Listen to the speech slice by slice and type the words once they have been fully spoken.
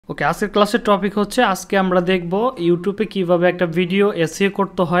ওকে, আজকের ক্লাসের টপিক হচ্ছে আজকে আমরা দেখব ইউটিউবে কিভাবে একটা ভিডিও এসইও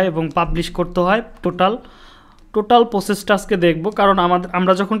করতে হয় এবং পাবলিশ করতে হয়। টোটাল প্রসেসটা আজকে দেখব, কারণ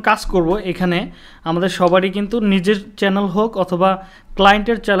আমরা যখন কাজ করব এখানে আমাদের সবারই কিন্তু নিজের চ্যানেল হোক অথবা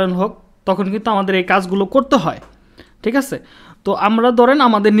ক্লায়েন্টের চ্যানেল হোক, তখন কিন্তু আমাদের এই কাজগুলো করতে হয়। ঠিক আছে, তো আমরা ধরেন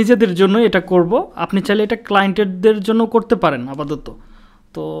আমাদের নিজেদের জন্য এটা করব, আপনি চাইলে এটা ক্লায়েন্টেরদের জন্য করতে পারেন আপাতত।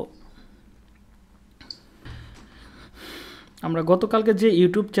 তো আমরা গতকালকে যে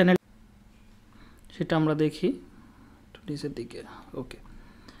ইউটিউব চ্যানেল সেটা আমরা দেখি নিচের দিকে। ওকে,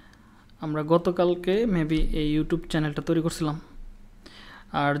 আমরা গতকালকে মেবি এই ইউটিউব চ্যানেলটা তৈরি করছিলাম।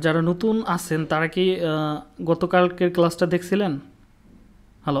 আর যারা নতুন আছেন তারা কি গতকালকের ক্লাসটা দেখছিলেন?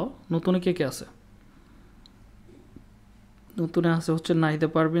 হ্যালো, নতুনে কে কে আছে? নতুনে আছে হচ্ছে নাহিদে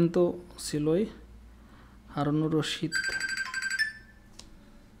পারবেন, তো ছিলই হারুনুর রশিদ।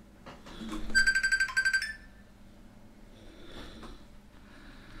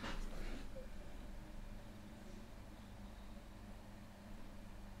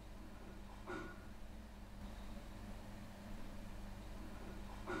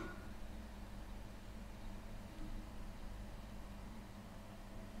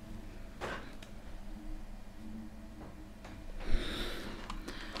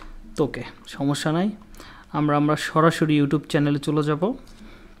 তো ওকে, সমস্যা নাই, আমরা সরাসরি ইউটিউব চ্যানেলে চলে যাব।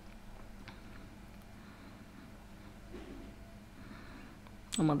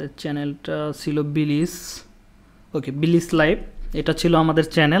 আমাদের চ্যানেলটা ছিল বিলিস। ওকে, বিলিস লাইভ, এটা ছিল আমাদের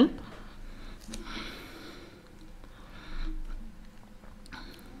চ্যানেল।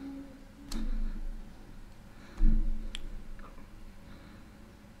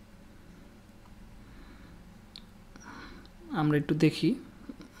 আমরা একটু দেখি।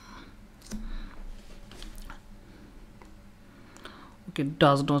 ওকে,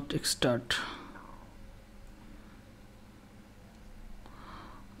 ডাজ নট স্টার্ট,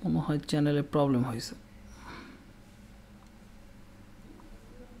 মনে হয় চ্যানেলে প্রবলেম হয়েছে।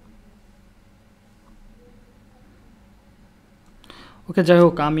 ওকে, যাই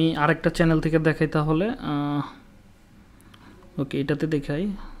হোক, আমি আরেকটা চ্যানেল থেকে দেখাই তাহলে। ওকে, এটাতে দেখাই।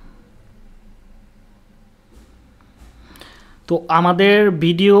 তো আমাদের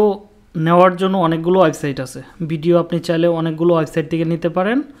ভিডিও নেওয়ার জন্য অনেকগুলো ওয়েবসাইট আছে। ভিডিও আপনি চাইলে অনেকগুলো ওয়েবসাইট থেকে নিতে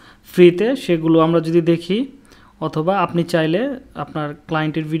পারেন ফ্রিতে, সেগুলো আমরা যদি দেখি, অথবা আপনি চাইলে আপনার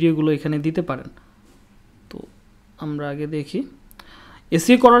ক্লায়েন্টের ভিডিওগুলো এখানে দিতে পারেন। তো আমরা আগে দেখি।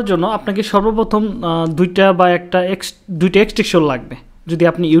 এসইও করার জন্য আপনাকে সর্বপ্রথম দুইটা এক্সটেনশন লাগবে। যদি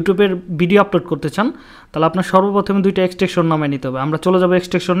আপনি ইউটিউবের ভিডিও আপলোড করতে চান তাহলে আপনার সর্বপ্রথমে দুইটা এক্সটেনশন নামায় নিতে হবে। আমরা চলে যাব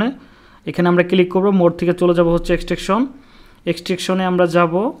এক্সটেনশনে, এখানে আমরা ক্লিক করব, মোড থেকে চলে যাব হচ্ছে এক্সটেনশনে আমরা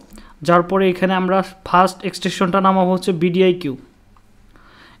যাব। যার পরে এখানে আমরা ফার্স্ট এক্সটেনশনটা নামাবো হচ্ছে ভিডিআইকিউ।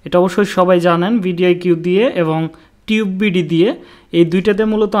 এটা অবশ্যই সবাই জানেন, ভিডিআইকিউ দিয়ে এবং টিউববিডি দিয়ে, এই দুইটাতে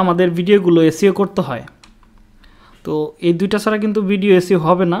মূলত আমাদের ভিডিওগুলো এসইও করতে হয়। তো এই দুইটা ছাড়া কিন্তু ভিডিও এসইও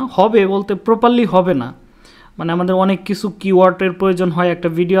হবে না, হবে বলতে প্রপারলি হবে না, মানে আমাদের অনেক কিছু কিওয়ার্ডের প্রয়োজন হয় একটা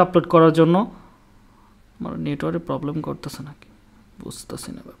ভিডিও আপলোড করার জন্য। আমার নেটওয়ার্কে প্রবলেম করতেছে নাকি বুঝতেছি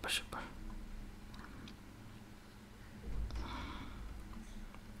না ব্যাপার স্যাপার।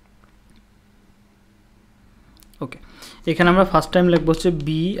 ওকে, এখানে আমরা ফার্স্ট টাইম লিখব হচ্ছে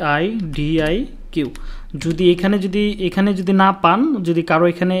BIDIQ। যদি এখানে যদি না পান, যদি কারো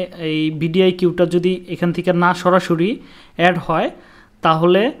এখানে এই BDIQটা যদি এখান থেকে না সরাসরি অ্যাড হয়,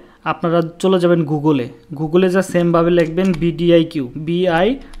 তাহলে আপনারা চলে যাবেন গুগলে যা সেমভাবে লিখবেন BIDIQ।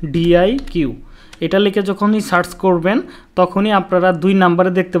 এটা লিখে যখনই সার্চ করবেন তখনই আপনারা 2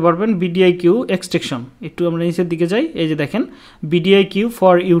 নাম্বারে দেখতে পারবেন BDIQ এক্সটেনশন। একটু আমরা নিচের দিকে যাই, এই যে দেখেন BDIQ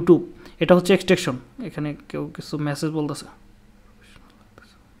ফর ইউটিউব, এটা হচ্ছে এক্সটেনশন। এখানে কেউ কিছু মেসেজ বলতেছে,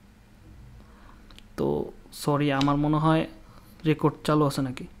 তো সরি, আমার মনে হয় রেকর্ড চালু আছে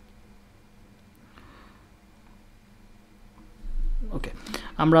নাকি। ওকে,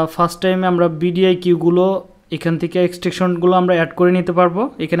 আমরা ফার্স্ট টাইমে আমরা BDIQগুলো এখান থেকে এক্সটেনশনগুলো আমরা অ্যাড করে নিতে পারবো।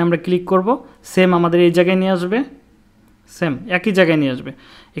 এখানে আমরা ক্লিক করব, সেম আমাদের এই জায়গায় নিয়ে আসবে, সেম একই জায়গায় নিয়ে আসবে।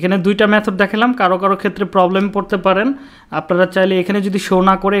 এখানে দুইটা মেথড দেখালাম, কারো ক্ষেত্রে প্রবলেম পড়তে পারেন। আপনারা চাইলে এখানে যদি শো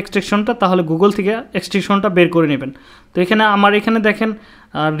না করে এক্সটেনশনটা, তাহলে গুগল থেকে এক্সটেনশনটা বের করে নেবেন। তো এখানে আমার এখানে দেখেন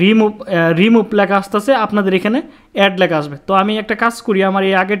রিমুভ লেখা আসতেছে, আপনাদের এখানে অ্যাড লেখা আসবে। তো আমি একটা কাজ করি, আমার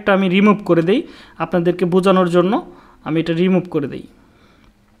এই আগেরটা আমি রিমুভ করে দেই আপনাদেরকে বোঝানোর জন্য। আমি এটা রিমুভ করে দেই।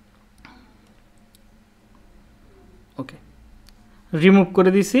 ওকে, রিমুভ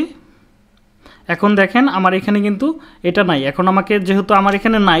করে দিছি। এখন দেখেন আমার এখানে কিন্তু এটা নাই। এখন আমাকে, যেহেতু আমার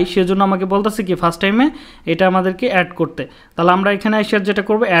এখানে নাই, সেজন্য আমাকে বলতেছে কি ফার্স্ট টাইমে এটা আমাদেরকে অ্যাড করতে। তাহলে আমরা এখানে এসে যেটা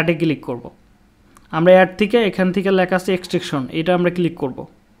করব, অ্যাডে ক্লিক করব। আমরা অ্যাড থেকে এখান থেকে লেখা আছে এক্সটেনশন, এটা আমরা ক্লিক করব।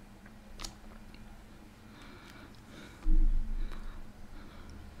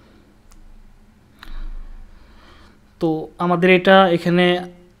 তো আমাদের এটা এখানে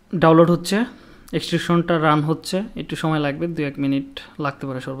ডাউনলোড হচ্ছে, এক্সটেনশনটা রান হচ্ছে, একটু সময় লাগবে, 2-1 মিনিট লাগতে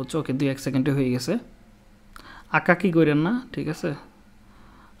পারে সর্বোচ্চ। ওকে, 2-1 সেকেন্ডে হয়ে গেছে। আঁকাকি করেন না, ঠিক আছে,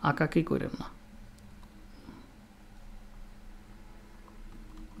 আঁকাকি করেন না।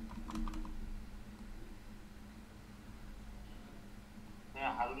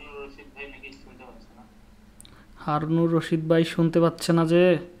 হারুনুর রশিদ ভাই শুনতে পাচ্ছে না যে?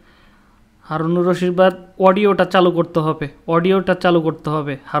 হারুনুর রশিদ ভাই অডিওটা চালু করতে হবে, অডিওটা চালু করতে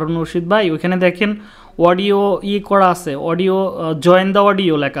হবে হারুনুর রশিদ ভাই। ওইখানে দেখেন অডিও করা আছে, অডিও জয়েন দ্য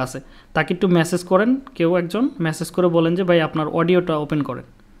অডিও লেখা আছে। তাকে একটু মেসেজ করেন, কেউ একজন মেসেজ করে বলেন যে ভাই আপনার অডিওটা ওপেন করেন,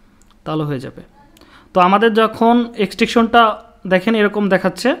 তাহলে হয়ে যাবে। তো আমাদের যখন এক্সটেনশনটা দেখেন এরকম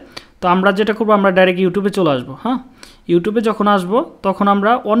দেখাচ্ছে, তো আমরা যেটা করবো, আমরা ডাইরেক্ট ইউটিউবে চলে আসবো। হ্যাঁ, ইউটিউবে যখন আসবো তখন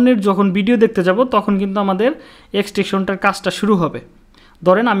আমরা অন্যের যখন ভিডিও দেখতে যাব তখন কিন্তু আমাদের এক্সটেনশনটার কাজটা শুরু হবে।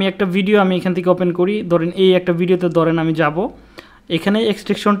 ধরেন আমি একটা ভিডিও আমি এখান থেকে ওপেন করি, ধরেন এই একটা ভিডিওতে ধরেন আমি যাব, এখানে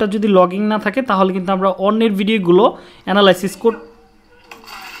এক্সটেনশনটা যদি লগইন না থাকে তাহলে কিন্তু আমরা অন্যের ভিডিওগুলো অ্যানালাইসিস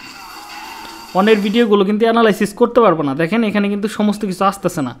করতে পারবো না। দেখেন এখানে কিন্তু সমস্ত কিছু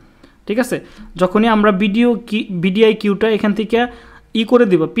আসতেছে না, ঠিক আছে। যখনই আমরা ভিডিআই কিউটা এখান থেকে করে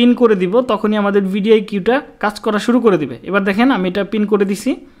দিব, পিন করে দিব, তখনই আমাদের ভিডিআই কিউটা কাজ করা শুরু করে দিবে। এবার দেখেন আমি এটা পিন করে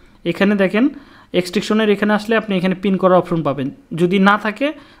দিছি, এখানে দেখেন এক্সটেনশনের এখানে আসলে আপনি এখানে পিন করার অপশন পাবেন। যদি না থাকে,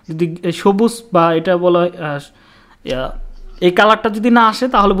 যদি সবুজ বা এটা বলা এই কালারটা যদি না আসে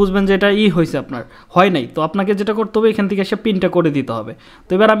তাহলে বুঝবেন যে এটা হয়েছে, আপনার হয় নাই। তো আপনাকে যেটা করতে হবে এখান থেকে এসে পিনটা করে দিতে হবে। তো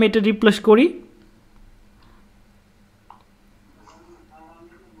এবার আমি এটা রিপ্লেস করি।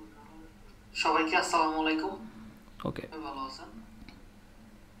 সবাইকে আসসালামু আলাইকুম। ওকে, ভালো আছেন?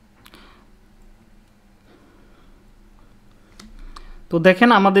 তো দেখেন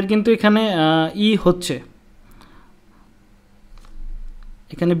আমাদের কিন্তু এখানে হচ্ছে,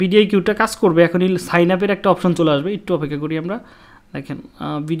 এখানে ভিডিআই কিউটা কাজ করবে। এখন সাইন আপের একটা অপশন চলে আসবে, একটু অপেক্ষা করি আমরা। দেখেন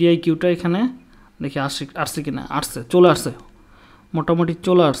ভিডিআই কিউটা এখানে দেখি আসছে কিনা, চলে আসছে, মোটামুটি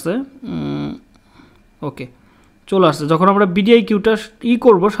চলে আসছে। ওকে, চলে আসছে। যখন আমরা ভিডিআই কিউটা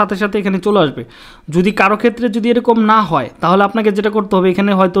করব সাথে সাথে এখানে চলে আসবে। যদি কারো ক্ষেত্রে যদি এরকম না হয় তাহলে আপনাকে যেটা করতে হবে,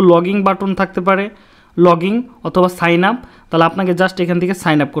 এখানে হয়তো লগইন বাটন থাকতে পারে, লগইন অথবা সাইন আপ, তাহলে আপনাকে জাস্ট এখান থেকে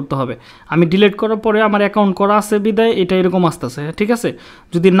সাইন আপ করতে হবে। আমি ডিলিট করার পরে আমার অ্যাকাউন্ট করা আছে বিদায় এটা এরকম আসতেছে, ঠিক আছে।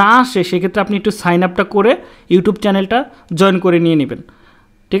 যদি না আসে সেক্ষেত্রে আপনি একটু সাইন আপটা করে ইউটিউব চ্যানেলটা জয়েন করে নিয়ে নেবেন,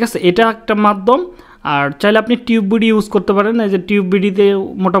 ঠিক আছে। এটা একটা মাধ্যম। আর চাইলে আপনি টিউব বিডি ইউজ করতে পারেন, এই যে টিউব বিডিতে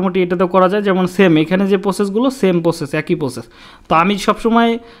মোটামুটি এটাতে করা যায়, যেমন সেম এখানে যে প্রসেসগুলো সেম প্রসেস, একই প্রসেস। তো আমি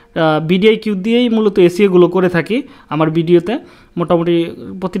সবসময় ভিডিআই কিউ দিয়েই মূলত এসইওগুলো করে থাকি আমার ভিডিওতে। মোটামুটি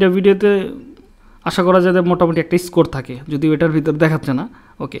প্রতিটা ভিডিওতে আশা করা যায় মোটামুটি একটা স্কোর থাকে, যদিও এটার ভিতর দেখাচ্ছে না।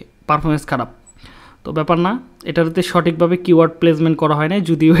 ওকে, পারফরমেন্স খারাপ তো ব্যাপার না, এটাতে সঠিকভাবে কিওয়ার্ড প্লেসমেন্ট করা হয় নাই,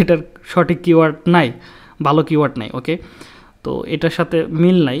 যদিও এটার সঠিক কিওয়ার্ড নাই, ভালো কিওয়ার্ড নাই। ওকে, তো এটার সাথে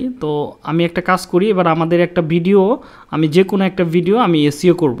মিল নাই। তো আমি একটা কাজ করি, এবার আমাদের একটা ভিডিও, আমি যে কোনো একটা ভিডিও আমি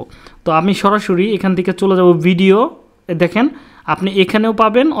এসইও করব। তো আমি সরাসরি এখান থেকে চলে যাব ভিডিও, দেখেন আপনি এখানেও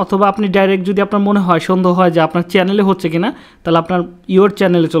পাবেন, অথবা আপনি ডাইরেক্ট যদি আপনার মনে হয় সন্দেহ হয় যে আপনার চ্যানেলে হচ্ছে কিনা, তাহলে আপনার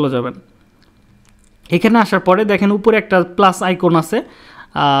চ্যানেলে চলে যাবেন। এখানে আসার পরে দেখেন উপরে একটা প্লাস আইকন আছে,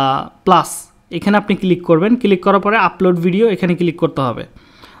 প্লাস, এখানে আপনি ক্লিক করবেন। ক্লিক করার পরে আপলোড ভিডিও এখানে ক্লিক করতে হবে।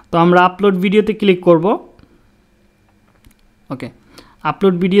 তো আমরা আপলোড ভিডিওতে ক্লিক করব। ওকে,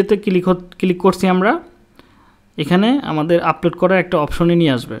 আপলোড ভিডিওতে ক্লিক করছি আমরা। এখানে আমাদের আপলোড করার একটা অপশনে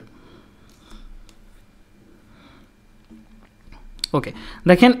নিয়ে আসবে। ওকে,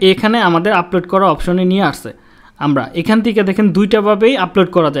 দেখেন এখানে আমাদের আপলোড করা অপশনে নিয়ে আসছে। আমরা এখান থেকে দেখেন দুইটাভাবেই আপলোড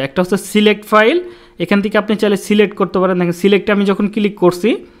করা যায়, একটা হচ্ছে সিলেক্ট ফাইল, এখান থেকে আপনি চাইলে সিলেক্ট করতে পারেন। দেখেন সিলেক্টে আমি যখন ক্লিক করছি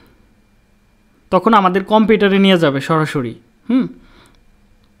তখন আমাদের কম্পিউটারে নিয়ে যাবে সরাসরি।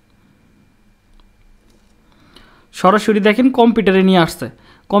 সরাসরি দেখেন কম্পিউটারে নিয়ে আসছে।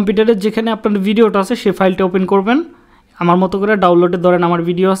 কম্পিউটারের যেখানে আপনার ভিডিওটা আছে সেই ফাইলটা ওপেন করবেন, আমার মতো করে ডাউনলোডে ধরেন আমার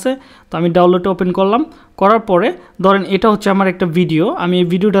ভিডিও আছে, তো আমি ডাউনলোডে ওপেন করলাম। করার পরে ধরেন এটা হচ্ছে আমার একটা ভিডিও, আমি এই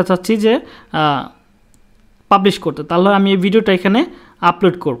ভিডিওটা চাচ্ছি যে পাবলিশ করতে, তাহলে আমি এই ভিডিওটা এখানে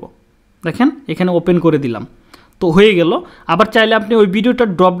আপলোড করব। দেখেন এখানে ওপেন করে দিলাম, তো হয়ে গেল। আবার চাইলে আপনি ওই ভিডিওটা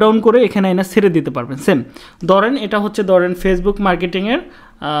ড্রপ ডাউন করে এখানে এনে ছেড়ে দিতে পারবেন। সেম ধরেন এটা হচ্ছে ধরেন ফেসবুক মার্কেটিংয়ের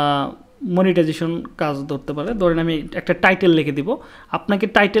মনিটাইজেশন কাজ ধরতে পারে। ধরেন আমি একটা টাইটেল লিখে দিব, আপনাকে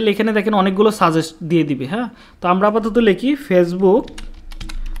টাইটেল এখানে দেখেন অনেকগুলো সাজেস্ট দিয়ে দিবে। হ্যাঁ, তো আমরা আপাতত লিখি Facebook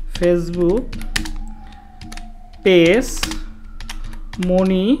page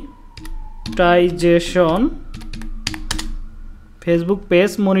monetisation, Facebook page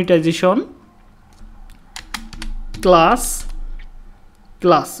monetisation class.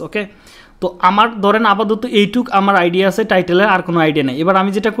 ওকে, তো আমার ধরেন আপাতত এইটুক আমার আইডিয়া আছে টাইটেলের, আর কোনো আইডিয়া নেই। এবার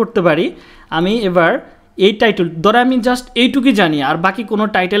আমি যেটা করতে পারি, আমি এবার এই টাইটেল ধরে আমি জাস্ট এইটুকুই জানি, আর বাকি কোনো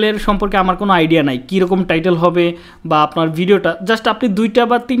টাইটেলের সম্পর্কে আমার কোনো আইডিয়া নাই, কীরকম টাইটেল হবে বা আপনার ভিডিওটা, জাস্ট আপনি 2টা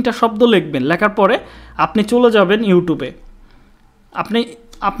বা 3টা শব্দ লিখবেন, লেখার পরে আপনি চলে যাবেন ইউটিউবে।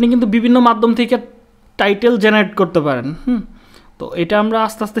 আপনি কিন্তু বিভিন্ন মাধ্যম থেকে টাইটেল জেনারেট করতে পারেন। তো এটা আমরা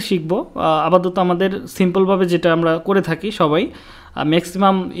আস্তে আস্তে শিখবো। আপাতত আমাদের সিম্পলভাবে যেটা আমরা করে থাকি সবাই,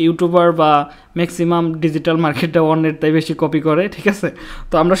 ম্যাক্সিমাম ইউটিউবার বা ম্যাক্সিমাম ডিজিটাল মার্কেটটা অন্যের তাই বেশি কপি করে, ঠিক আছে।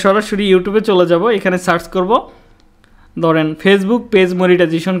 তো আমরা সরাসরি ইউটিউবে চলে যাব, এখানে সার্চ করব ধরেন ফেসবুক পেজ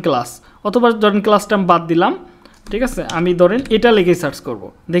মনিটাইজেশন ক্লাস, অথবা ধরেন ক্লাসটা আমি বাদ দিলাম, ঠিক আছে। আমি ধরেন এটা লিখে সার্চ করব,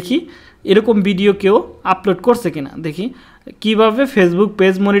 দেখি এরকম ভিডিও কেউ আপলোড করছে কিনা, দেখি কিভাবে ফেসবুক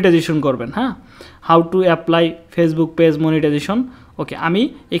পেজ মনিটাইজেশন করবেন। হ্যাঁ, how to apply Facebook page monetisation. ওকে, আমি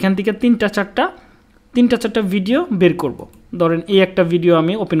এখান থেকে 3টা 4টা ভিডিও বের করব। ধরেন এই একটা ভিডিও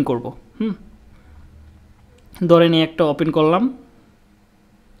আমি ওপেন করব। ধরেন এই একটা ওপেন করলাম।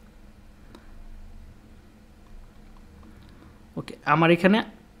 ওকে, আমার এখানে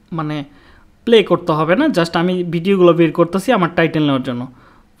মানে প্লে করতে হবে না, জাস্ট আমি ভিডিওগুলো বের করতেছি আমার টাইটেল নেওয়ার জন্য।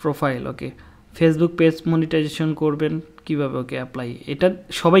 প্রোফাইল, ওকে, ফেসবুক পেজ মনিটাইজেশন করবেন কিভাবে, ওকে অ্যাপ্লাই। এটা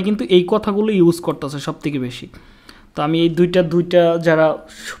সবাই কিন্তু এই কথাগুলো ইউজ করতেছে সবথেকে বেশি। তো আমি এই দুইটা যারা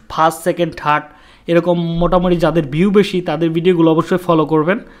ফার্স্ট সেকেন্ড থার্ড এরকম মোটামুটি যাদের ভিউ বেশি তাদের ভিডিওগুলো অবশ্যই ফলো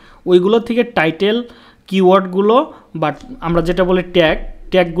করবেন। ওইগুলো থেকে টাইটেল কিওয়ার্ডগুলো বা আমরা যেটা বলে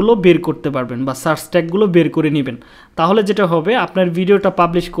ট্যাগগুলো বের করতে পারবেন, বা সার্চ ট্যাগগুলো বের করে নেবেন। তাহলে যেটা হবে, আপনার ভিডিওটা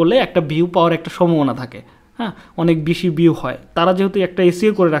পাবলিশ করলে একটা ভিউ পাওয়ার একটা সম্ভাবনা থাকে। হ্যাঁ, অনেক বেশি ভিউ হয়। তারা যেহেতু একটা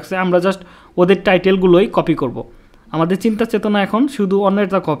এসইও করে রাখছে, আমরা জাস্ট ওদের টাইটেলগুলোই কপি করব। আমাদের চিন্তা চেতনা এখন শুধু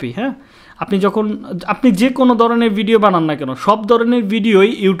অন্যেরটা কপি। হ্যাঁ, আপনি যে কোনো ধরনের ভিডিও বানান না কেন, সব ধরনের ভিডিওই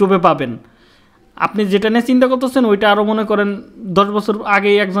ইউটিউবে পাবেন। আপনি যেটা নিয়ে চিন্তা করতেছেন ওইটা আরও মনে করেন 10 বছর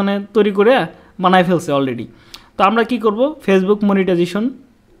আগেই একজনে তৈরি করে বানায় ফেলছে অলরেডি। তো আমরা কি করব, ফেসবুক মনিটাইজেশন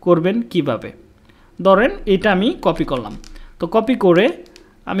করবেন কিভাবে, ধরেন এটা আমি কপি করলাম। তো কপি করে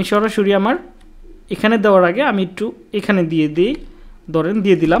আমি সরাসরি আমার এখানে দেওয়ার আগে আমি একটু এখানে দিয়ে দিই, ধরেন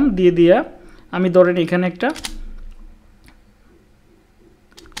দিয়ে দিলাম, দিয়ে আমি ধরেন এখানে একটা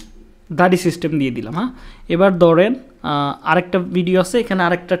দাড়ি সিস্টেম দিয়ে দিলাম। হ্যাঁ, এবার ধরেন আরেকটা ভিডিও আছে, এখানে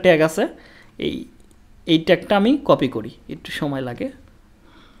আরেকটা ট্যাগ আছে, এই ট্যাগটা আমি কপি করি, একটু সময় লাগে,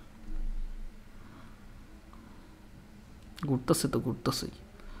 ঘুরতেছেই।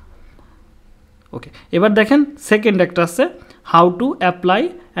 ওকে, এবার দেখেন সেকেন্ড একটা আছে, how to apply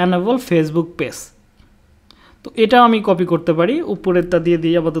enable Facebook page. তো এটাও আমি কপি করতে পারি, উপরেরটা দিয়ে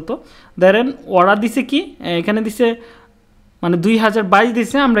দিই আপাতত। ধরেন ওরা দিছে কি, এখানে দিছে মানে 2022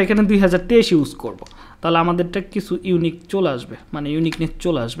 দিছে, আমরা এখানে 2023 ইউজ করব। তাহলে আমাদেরটা কিছু ইউনিক চলে আসবে, মানে ইউনিকনেস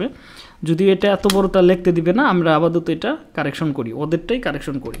চলে আসবে। যদিও এটা এত বড়টা লিখতে দিবে না, আমরা আপাতত এটা কারেকশন করি, ওদেরটাই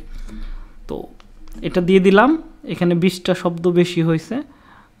কারেকশন করি। তো এটা দিয়ে দিলাম, এখানে 20টা শব্দ বেশি হয়েছে।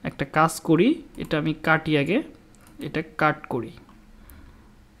 একটা কাজ করি, এটা আমি কাটি আগে, এটা কাট করি,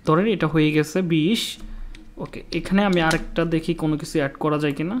 ধরেন এটা হয়ে গেছে 20। ওকে, এখানে আমি আরেকটা দেখি কোনো কিছু অ্যাড করা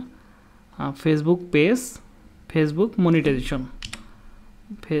যায় কিনা। Facebook page Facebook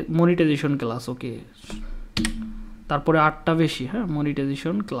monetization class. ওকে, তারপরে 8টা বেশি। হ্যাঁ,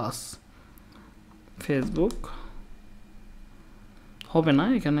 মনিটাইজেশন ক্লাস ফেসবুক হবে না,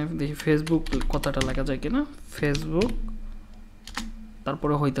 এখানে দেখি ফেসবুক কথাটা লেখা যায় কিনা, ফেসবুক,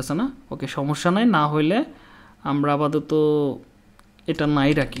 তারপরে হইতেছে না। ওকে, সমস্যা নাই, না হইলে আমরা আপাতত এটা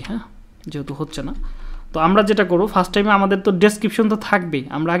নাই রাখি। হ্যাঁ, যেহেতু হচ্ছে না, তো আমরা যেটা করব, ফার্স্ট টাইমে আমাদের তো ডেসক্রিপশন তো থাকবেই,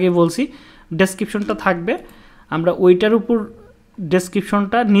 আমরা আগে বলছি ডেসক্রিপশনটা থাকবে, আমরা ওইটার উপর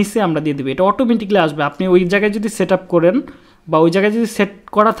ডেসক্রিপশনটা নিচে আমরা দিয়ে দেবো, এটা অটোমেটিকলি আসবে। আপনি ওই জায়গায় যদি সেট আপ করেন বা ওই জায়গায় যদি সেট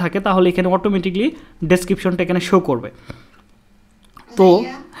করা থাকে, তাহলে এখানে অটোমেটিকলি ডেসক্রিপশনটা এখানে শো করবে। তো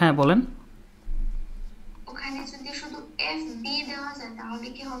হ্যাঁ বলেন,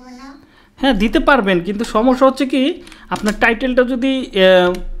 হ্যাঁ দিতে পারবেন, কিন্তু সমস্যা হচ্ছে কি, আপনার টাইটেলটা যদি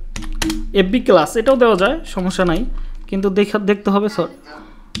এফবি ক্লাস এটাও দেওয়া যায়, সমস্যা নাই, কিন্তু দেখতে হবে।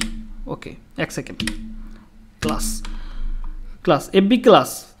 ওকে, 1 সেকেন্ড, ক্লাস এফবি ক্লাস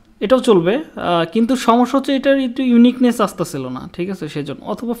এটাও চলবে, কিন্তু সমস্যা হচ্ছে এটার একটু ইউনিকনেস আসতেছিল না, ঠিক আছে, সেজন্য।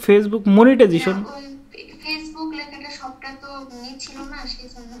 অথবা ফেসবুক মনিটাইজেশন,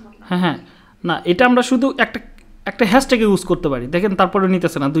 হ্যাঁ না, এটা আমরা শুধু একটা হ্যাশট্যাগ ইউজ করতে পারি, দেখেন তারপরে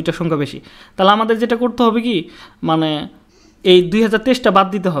নিতেছে না, 2টা সংখ্যা বেশি। তাহলে আমাদের যেটা করতে হবে কি, মানে এই 2023টা বাদ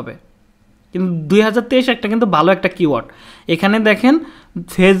দিতে হবে। কিন্তু 2023 একটা কিন্তু ভালো একটা কিওয়ার্ড, এখানে দেখেন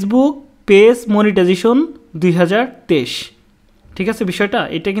ফেসবুক পেজ মনিটাইজেশন 2023, ঠিক আছে বিষয়টা,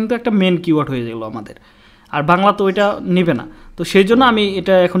 এটা কিন্তু একটা মেন কিওয়ার্ড হয়ে গেল আমাদের, আর বাংলা তো এটা নেবে না। তো সেই জন্য আমি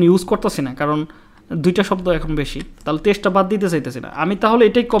এটা এখন ইউজ করতেছি না, কারণ 2টা শব্দ এখন বেশি, তাহলে 23টা বাদ দিতে চাইতেছি না আমি। তাহলে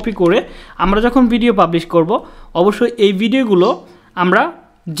এটাই কপি করে আমরা যখন ভিডিও পাবলিশ করব, অবশ্যই এই ভিডিওগুলো আমরা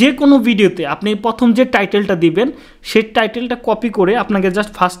যে কোনো ভিডিওতে আপনি প্রথম যে টাইটেলটা দিবেন সেই টাইটেলটা কপি করে আপনাকে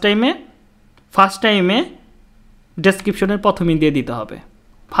জাস্ট ফার্স্ট টাইমে ডেসক্রিপশনের প্রথমেই দিয়ে দিতে হবে।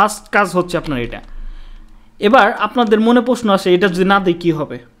 ফার্স্ট কাজ হচ্ছে আপনার এটা। এবার আপনাদের মনে প্রশ্ন আসে এটা যদি না দিই কী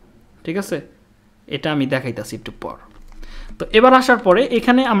হবে, ঠিক আছে, এটা আমি দেখাইতেছি একটু পর। তো এবার আসার পরে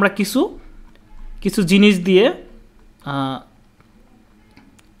এখানে আমরা কিছু জিনিস দিয়ে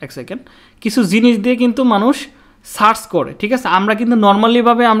কিছু জিনিস দিয়ে কিন্তু মানুষ সার্চ করে, ঠিক আছে। আমরা কিন্তু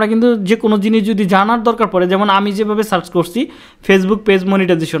নর্মালিভাবে আমরা কিন্তু যে কোনো জিনিস যদি জানার দরকার পড়ে, যেমন আমি যেভাবে সার্চ করছি ফেসবুক পেজ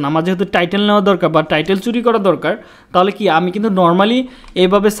মনিটাইজেশন, আমার যেহেতু টাইটেল নেওয়া দরকার বা টাইটেল চুরি করা দরকার, তাহলে কি আমি কিন্তু নর্মালি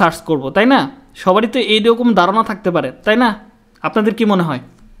এইভাবে সার্চ করব, তাই না? সবারই তো এইরকম ধারণা থাকতে পারে, তাই না? আপনাদের কি মনে হয়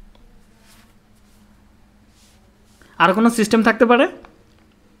আর কোনো সিস্টেম থাকতে পারে?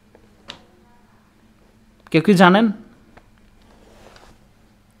 কেউ কি জানেন?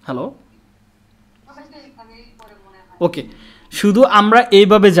 হ্যালো, ওকে, শুধু আমরা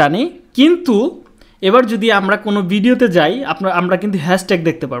এইভাবে জানি। কিন্তু এবার যদি আমরা কোনো ভিডিওতে যাই, আমরা কিন্তু হ্যাশট্যাগ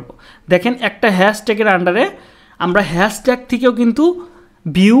দেখতে পারবো। দেখেন, একটা হ্যাশট্যাগের আন্ডারে আমরা হ্যাশট্যাগ থেকেও কিন্তু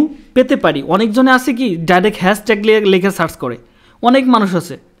ভিউ পেতে পারি। অনেকজনে আছে কি ডাইরেক্ট হ্যাশট্যাগ লিখে সার্চ করে, অনেক মানুষ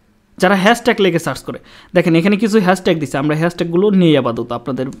আছে যারা হ্যাশট্যাগ লিখে সার্চ করে। দেখেন এখানে কিছু হ্যাশট্যাগ দিচ্ছে, আমরা হ্যাশট্যাগুলো নিয়ে আপাতত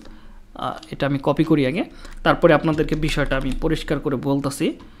আপনাদের এটা আমি কপি করি আগে, তারপরে আপনাদেরকে বিষয়টা আমি পরিষ্কার করে বলতেছি।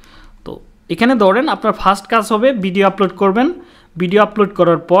 তো এখানে ধরেন আপনার ফার্স্ট কাজ হবে ভিডিও আপলোড করবেন। ভিডিও আপলোড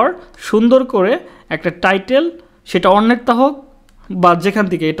করার পর সুন্দর করে একটা টাইটেল, সেটা অন্যেরটা হোক বা যেখান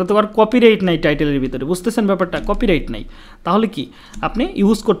থেকে, এটা তো আর কপিরাইট নাই টাইটেলের ভিতরে, বুঝতেছেন ব্যাপারটা? কপিরাইট নাই, তাহলে কি আপনি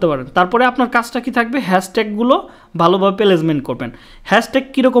ইউজ করতে পারেন। তারপরে আপনার কাজটা কি থাকবে, হ্যাশট্যাগুলো ভালোভাবে প্লেসমেন্ট করবেন। হ্যাশট্যাগ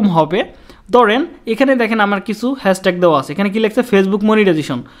কীরকম হবে, ধরেন এখানে দেখেন আমার কিছু হ্যাশট্যাগ দেওয়া আছে। এখানে কি লিখছে, ফেসবুক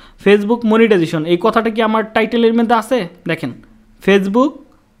মনিটাইজেশন। এই কথাটা কি আমার টাইটেলের মধ্যে আছে? দেখেন ফেসবুক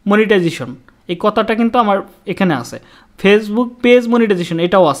মনিটাইজেশন, এই কথাটা কিন্তু আমার এখানে আছে। ফেসবুক পেজ মনিটাইজেশন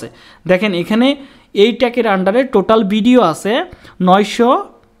এটাও আছে। দেখেন এখানে এই ট্যাগের আন্ডারে টোটাল ভিডিও আছে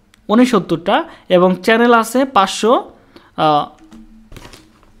 969টা এবং চ্যানেল আছে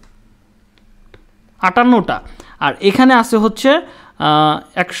 558টা, আর এখানে আছে হচ্ছে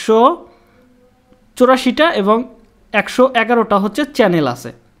 184টা এবং 111টা হচ্ছে চ্যানেল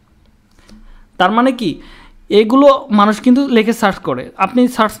আছে। তার মানে কি এইগুলো মানুষ কিন্তু লিখে সার্চ করে। আপনি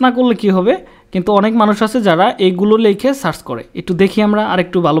সার্চ না করলে কি হবে, কিন্তু অনেক মানুষ আছে যারা এইগুলো লিখে সার্চ করে। একটু দেখি আমরা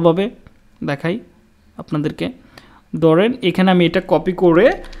আরেকটু ভালোভাবে দেখাই আপনাদেরকে। ধরেন এখানে আমি এটা কপি করে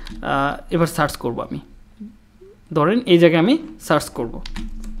এবার সার্চ করব। আমি ধরেন এই জায়গায় আমি সার্চ করব,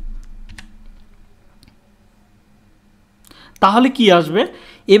 তাহলে কি আসবে,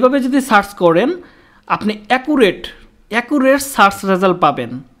 এভাবে যদি সার্চ করেন আপনি অ্যাকুরেট সার্চ রেজাল্ট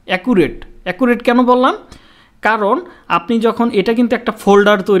পাবেন। অ্যাকুরেট কেন বললাম, কারণ আপনি যখন এটা কিন্তু একটা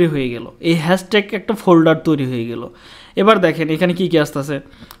ফোল্ডার তৈরি হয়ে গেল, এই হ্যাশট্যাগ একটা ফোল্ডার তৈরি হয়ে গেল। এবার দেখেন এখানে কি আসতেছে,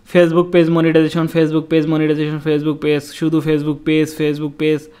 ফেসবুক পেজ মনিটাইজেশন, শুধু ফেসবুক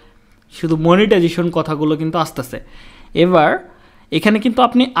পেজ শুধু মনিটাইজেশন কথাগুলো কিন্তু আসতেছে। এবার এখানে কিন্তু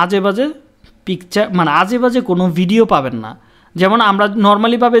আপনি আজে বাজে পিকচার, মানে আজে বাজে কোনো ভিডিও পাবেন না। যেমন আমরা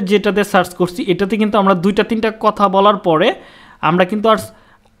নর্মালিভাবে যেটাতে সার্চ করছি এটাতে কিন্তু আমরা 2-3টা কথা বলার পরে আমরা কিন্তু আর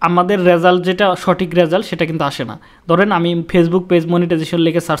আমাদের রেজাল্ট যেটা সঠিক রেজাল্ট সেটা কিন্তু আসে না। ধরেন আমি ফেসবুক পেজ মনিটাইজেশন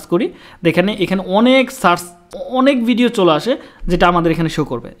লিখে সার্চ করি, এখানে অনেক ভিডিও চলে আসে যেটা আমাদের এখানে শো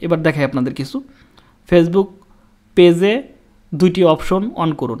করবে। এবার দেখাই আপনাদের কিছু। ফেসবুক পেজে 2টি অপশন অন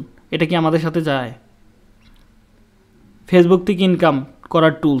করুন, এটা কি আমাদের সাথে যায়? ফেসবুক থেকে ইনকাম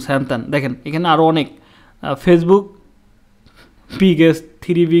করার টুলস, হ্যান দেখেন এখানে আরও অনেক। ফেসবুক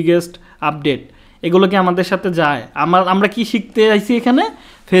বিগেস্ট আপডেট, এগুলো কি আমাদের সাথে যায়? আমরা কি শিখতে আইছি এখানে,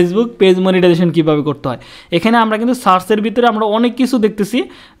 ফেসবুক পেজ মনিটাইজেশন কীভাবে করতে হয়। এখানে আমরা কিন্তু সার্চের ভিতরে আমরা অনেক কিছু দেখতেছি,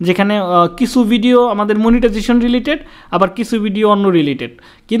 যেখানে কিছু ভিডিও আমাদের মনিটাইজেশন রিলেটেড, আবার কিছু ভিডিও অন্য রিলেটেড।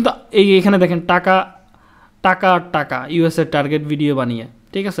 কিন্তু এখানে দেখেন টাকা ইউএসএর টার্গেট ভিডিও বানিয়ে,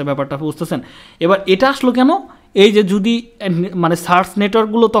 ঠিক আছে, ব্যাপারটা বুঝতেছেন? এবার এটা আসলো কেন, এই যে যদি মানে সার্চ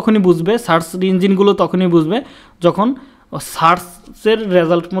নেটওয়ার্কগুলো তখনই বুঝবে, সার্চ ইঞ্জিনগুলো তখনই বুঝবে যখন সার্চের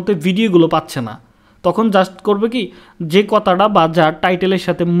রেজাল্ট মতো ভিডিওগুলো পাচ্ছে না, তখন জাস্ট করবে কি, যে কথাটা বা যার টাইটেলের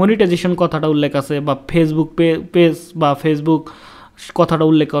সাথে মনিটাইজেশন কথাটা উল্লেখ আছে বা ফেসবুক পেজ বা ফেসবুক কথাটা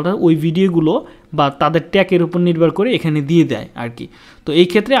উল্লেখ করা, ওই ভিডিওগুলো বা তাদের ট্যাগের উপর নির্ভর করে এখানে দিয়ে দেয় আর কি। তো এই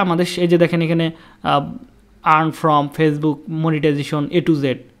ক্ষেত্রে আমাদের এই যে দেখেন এখানে earn from Facebook monetization A to Z,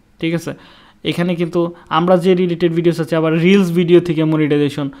 ঠিক আছে। এখানে কিন্তু আমরা যে রিলেটেড ভিডিওস আছে, আবার রিলস ভিডিও থেকে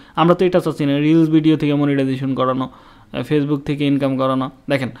মনিটাইজেশন, আমরা তো এটা চাচ্ছি না, রিলস ভিডিও থেকে মনিটাইজেশন করানো, ফেসবুক থেকে ইনকাম করানো।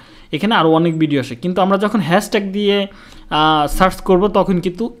 দেখেন এখানে আরও অনেক ভিডিও আসে, কিন্তু আমরা যখন হ্যাশট্যাগ দিয়ে সার্চ করব তখন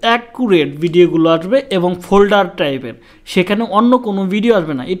কিন্তু অ্যাকুরেট ভিডিওগুলো আসবে এবং ফোল্ডার টাইপের, সেখানে অন্য কোনো ভিডিও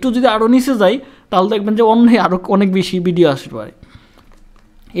আসবে না। একটু যদি আরও নিচে যাই তাহলে দেখবেন যে অন্য আরও অনেক বেশি ভিডিও আসতে পারে।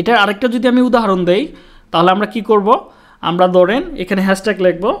 এটার আরেকটা যদি আমি উদাহরণ দেই তাহলে আমরা কি করব, আমরা ধরেন এখানে হ্যাশট্যাগ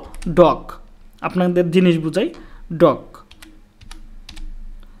লিখব ডগ, আপনাদের জিনিস বুঝাই, ডগ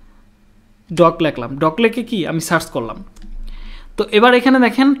লিখলাম, ডগ লিখে কি আমি সার্চ করলাম। তো এবার এখানে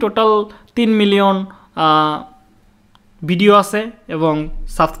দেখেন টোটাল 3 মিলিয়ন ভিডিও আছে এবং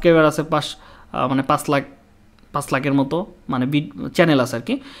সাবস্ক্রাইবার আছে 5 লাখের মতো, মানে চ্যানেল আছে আর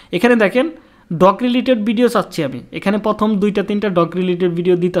কি। এখানে দেখেন ডগ রিলেটেড ভিডিও চাচ্ছি আমি, এখানে প্রথম 2-3টা ডগ রিলেটেড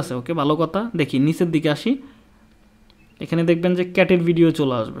ভিডিও দিতেছে, ওকে ভালো কথা। দেখি নিচের দিকে আসি, এখানে দেখবেন যে ক্যাটের ভিডিও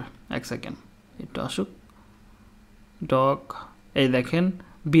চলে আসবে, 1 সেকেন্ড একটু আসুক। ডগ, এই দেখেন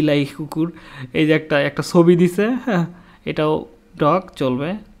বিলাই কুকুর, এই যে একটা ছবি দিছে, হ্যাঁ এটাও ডগ চলবে,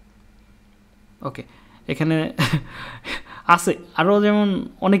 ওকে। এখানে আছে আরও যেমন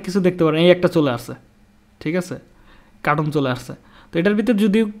অনেক কিছু দেখতে পারেন, এই একটা চলে আসছে, ঠিক আছে, কার্টুন চলে আসছে। তো এটার ভিতর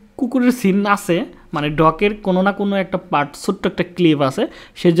যদি কুকুরের সিন আছে, মানে ডগের কোনো না কোনো একটা পার্ট, ছোট্ট একটা ক্লিপ আছে,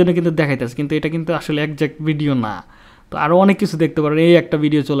 সেই জন্য কিন্তু দেখাইতেছে, কিন্তু এটা কিন্তু আসলে একজ্যাক্ট ভিডিও না। তো আরও অনেক কিছু দেখতে পারেন, এই একটা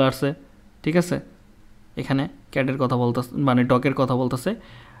ভিডিও চলে আসছে, ঠিক আছে, এখানে ক্যাটের কথা বলতেছে, মানে ডগের কথা বলতেছে,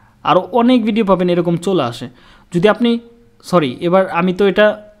 আরও অনেক ভিডিও পাবেন এরকম চলে আসে। যদি আপনি এবার আমি তো এটা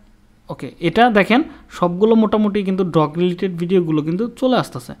ওকে, এটা দেখেন সবগুলো মোটামুটি কিন্তু ডগ রিলেটেড ভিডিওগুলো কিন্তু চলে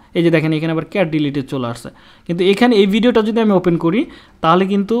আসতেছে। এই যে দেখেন এখানে আবার ক্যাট রিলেটেড চলে আসছে, কিন্তু এখানে এই ভিডিওটা যদি আমি ওপেন করি তাহলে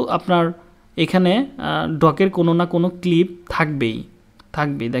কিন্তু আপনার এখানে ডগের কোনো না কোনো ক্লিপ থাকবেই,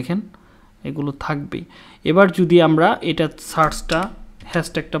 দেখেন এগুলো থাকবেই। এবার যদি আমরা এটা সার্চটা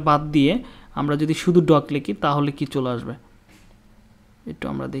হ্যাশট্যাগটা বাদ দিয়ে আমরা যদি শুধু ডগ লিখি তাহলে কি চলে আসবে, একটু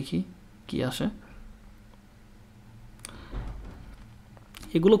আমরা দেখি কি আসে।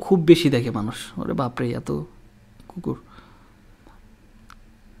 এগুলো খুব বেশি দেখে মানুষ, ওরে বাপরে এত কুকুর।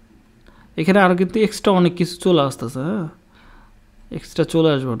 এখানে আরও কিন্তু এক্সট্রা অনেক কিছু চলে আসতেছে, হ্যাঁ এক্সট্রা চলে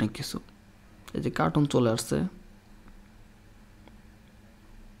আসবে অনেক কিছু, এই যে কার্টুন চলে আসছে,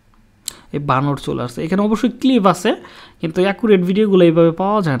 এই বানর চলে আসছে। এখানে অবশ্যই ক্লিপ আছে, কিন্তু অ্যাকুরেট ভিডিওগুলো এইভাবে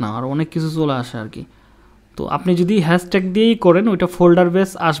পাওয়া যায় না, আর অনেক কিছু চলে আসে আর কি। তো আপনি যদি হ্যাশট্যাগ দিয়েই করেন ওইটা ফোল্ডার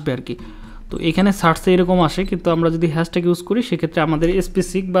বেস আসবে আর কি। তো এখানে সার্চে এরকম আসে, কিন্তু আমরা যদি হ্যাশট্যাগ ইউজ করি সেক্ষেত্রে আমাদের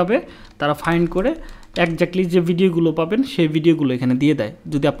স্পেসিফিকভাবে তারা ফাইন্ড করে একজাক্টলি যে ভিডিওগুলো পাবেন সেই ভিডিওগুলো এখানে দিয়ে দেয়।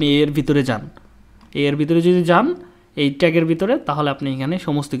 যদি আপনি এর ভিতরে যান, এর ভিতরে যদি যান এই ট্যাগের ভিতরে, তাহলে আপনি এখানে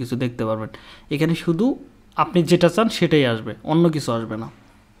সমস্ত কিছু দেখতে পারবেন। এখানে শুধু আপনি যেটা চান সেটাই আসবে, অন্য কিছু আসবে না,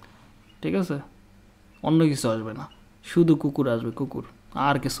 ঠিক আছে, অন্য কিছু আসবে না, শুধু কুকুর আসবে, কুকুর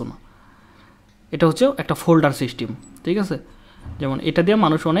আর কিছু না। এটা হচ্ছে একটা ফোল্ডার সিস্টেম, ঠিক আছে। যেমন এটা দিয়ে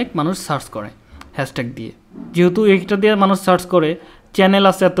অনেক মানুষ সার্চ করে হ্যাশট্যাগ দিয়ে, যেহেতু এটা দিয়ে মানুষ সার্চ করে, চ্যানেল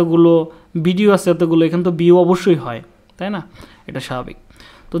আছে এতগুলো, ভিডিও আছে এতগুলো, এখানে তো ভিউ অবশ্যই হয়, তাই না, এটা স্বাভাবিক।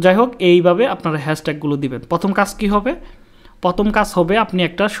 তো যাই হোক, এইভাবে আপনারা হ্যাশট্যাগুলো দিবেন। প্রথম কাজ কি হবে, আপনি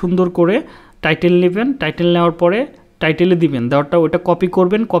একটা সুন্দর করে টাইটেল নেবেন, টাইটেল নেওয়ার পরে টাইটেলে দিবেন দেওয়ারটা, ওইটা কপি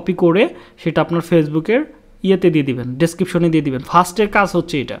করবেন, কপি করে সেটা আপনার ফেসবুকের ইয়েতে দিয়ে দিবেন, ডেসক্রিপশনে দিয়ে দিবেন। ফার্স্টের কাজ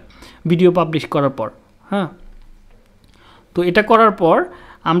হচ্ছে এটা, ভিডিও পাবলিশ করার পর, হ্যাঁ। তো এটা করার পর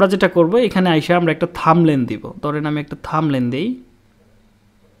আমরা যেটা করব, এখানে আইসা আমরা একটা থাম্বনেল দিব। ধরেন আমি একটা থাম্বনেল দেই,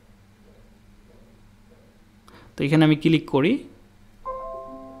 তো এখানে আমি ক্লিক করি,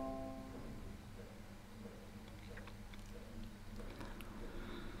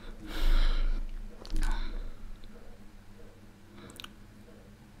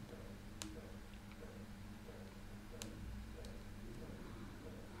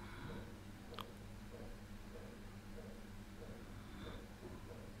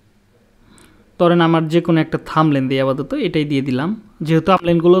 ধরেন আমার যে কোনো একটা থাম্বনেল দিয়ে আপাতত এটাই দিয়ে দিলাম, যেহেতু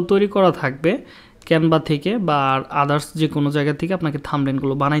থাম্বনেলগুলো তৈরি করা থাকবে ক্যানভা থেকে বা আদার্স যে কোনো জায়গা থেকে আপনাকে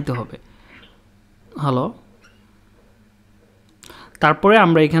থাম্বনেলগুলো বানাইতে হবে। হ্যালো, তারপরে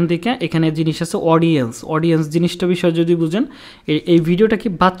আমরা এখান থেকে এখানে জিনিস আছে অডিয়েন্স জিনিসটা বিষয় যদি বুঝেন, এই ভিডিওটা কি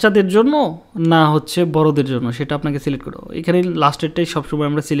বাচ্চাদের জন্য না হচ্ছে বড়দের জন্য সেটা আপনাকে সিলেক্ট করো। এখানে লাস্টেরটাই সবসময়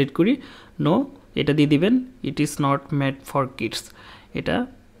আমরা সিলেক্ট করি, নো, এটা দিয়ে দিবেন, it is not made for kids, এটা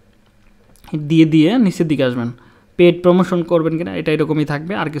দিয়ে নিচের দিকে আসবেন। পেড প্রমোশন করবেন কিনা এটা এরকমই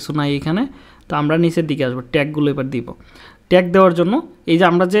থাকবে, আর কিছু নাই এখানে। তো আমরা নিচের দিকে আসবো, ট্যাগগুলো এবার দিব। ট্যাগ দেওয়ার জন্য এই যে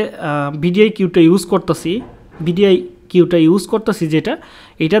আমরা যে ভিডিআই কিউটা ইউজ করতেছি যেটা,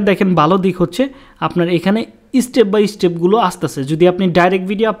 এটা দেখেন ভালো দিক হচ্ছে আপনার এখানে স্টেপ বাই স্টেপগুলো আসতেছে। যদি আপনি ডাইরেক্ট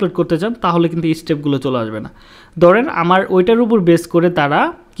ভিডিও আপলোড করতে চান তাহলে কিন্তু স্টেপগুলো চলে আসবে না। ধরেন আমার ওইটার উপর বেস করে তারা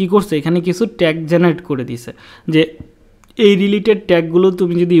কি করছে, এখানে কিছু ট্যাগ জেনারেট করে দিয়েছে যে এই রিলেটেড ট্যাগগুলো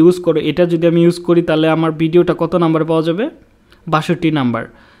তুমি যদি ইউজ করো, এটা যদি আমি ইউজ করি তাহলে আমার ভিডিওটা কত নাম্বার পাওয়া যাবে, 62 নাম্বার,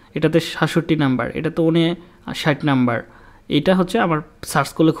 এটাতে 67 নাম্বার, এটাতে 59 নাম্বার, এটা হচ্ছে আমার সার্চ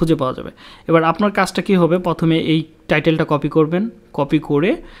করলে খুঁজে পাওয়া যাবে। এবার আপনার কাজটা কি হবে, প্রথমে এই টাইটেলটা কপি করবেন, কপি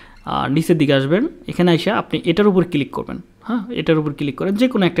করে নিচের দিকে আসবেন, এখানে এসে আপনি এটার উপর ক্লিক করবেন। হ্যাঁ, এটার উপর ক্লিক করেন, যে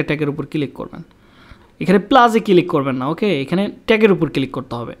কোনো একটা ট্যাগের উপর ক্লিক করবেন। এখানে প্লাসে ক্লিক করবেন না, ওকে, এখানে ট্যাগের উপর ক্লিক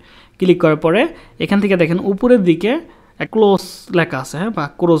করতে হবে। ক্লিক করার পরে এখান থেকে দেখেন উপরের দিকে ক্লোজ লেখা আছে, হ্যাঁ, বা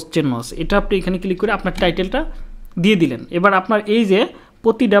ক্লোজ চিহ্ন আছে, এটা আপনি এখানে ক্লিক করে আপনার টাইটেলটা দিয়ে দিলেন। এবার আপনার এই যে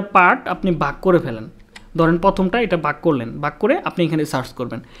প্রতিটা পার্ট আপনি ভাগ করে ফেলেন। ধরেন প্রথমটা এটা ভাগ করলেন, ভাগ করে আপনি এখানে সার্চ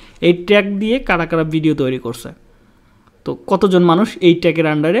করবেন এই ট্যাগ দিয়ে কারা কারা ভিডিও তৈরি করছে। তো কতজন মানুষ এই ট্যাগের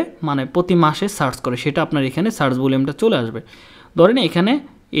আন্ডারে মানে প্রতি মাসে সার্চ করে, সেটা আপনার এখানে সার্চ ভলিউমটা চলে আসবে। ধরেন এখানে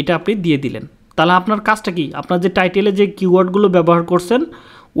এটা আপনি দিয়ে দিলেন, তাহলে আপনার কাজটা কি, আপনার যে টাইটেলে যে কিওয়ার্ডগুলো ব্যবহার করছেন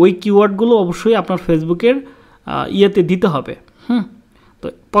ওই কিওয়ার্ডগুলো অবশ্যই আপনার ফেসবুকের ইয়েতে দিতে হবে। তো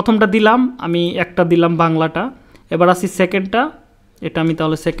প্রথমটা দিলাম, আমি একটা দিলাম বাংলাটা। এবার আসি সেকেন্ডটা, এটা আমি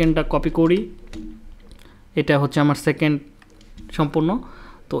তাহলে সেকেন্ডটা কপি করি, এটা হচ্ছে আমার সেকেন্ড সম্পূর্ণ।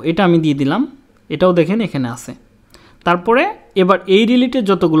 তো এটা আমি দিয়ে দিলাম, এটাও দেখেন এখানে আছে। তারপরে এবার এই রিলেটেড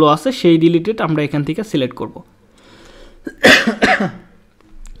যতগুলো আছে সেই রিলেটেড আমরা এখান থেকে সিলেক্ট করব।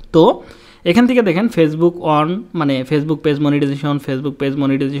 তো এখান থেকে দেখেন ফেসবুক অন মানে Facebook page monetisation, Facebook page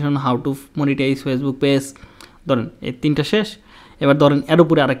monetisation, how to monetize Facebook page, ধরেন এই তিনটা শেষ। এবার ধরেন এর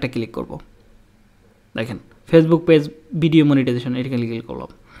উপরে আরেকটা ক্লিক করব, দেখেন ফেসবুক পেজ ভিডিও মনিটাইজেশন, এটা ক্লিক করলাম।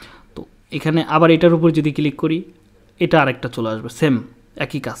 তো এখানে আবার এটার উপর যদি ক্লিক করি এটা আরেকটা চলে আসবে, সেম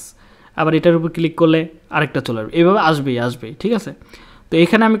একই কাজ। আবার এটার উপর ক্লিক করলে আরেকটা চলে আসবে, এইভাবে আসবেই, ঠিক আছে। তো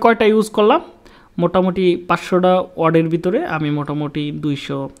এখানে আমি কয়টা ইউজ করলাম, মোটামুটি 500টা ওয়ার্ডের ভিতরে আমি মোটামুটি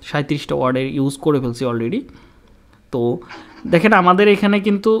 237টা ওয়ার্ডের ইউজ করে ফেলছি অলরেডি। তো দেখেন আমাদের এখানে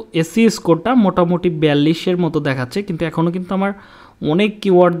কিন্তু এসইও স্কোরটা মোটামুটি 42-এর মতো দেখাচ্ছে, কিন্তু এখনও কিন্তু আমার অনেক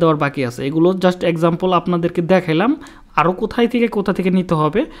কিওয়ার্ড দেওয়ার বাকি আছে। এগুলো জাস্ট এক্সাম্পল আপনাদেরকে দেখাইলাম, আরও কোথা থেকে নিতে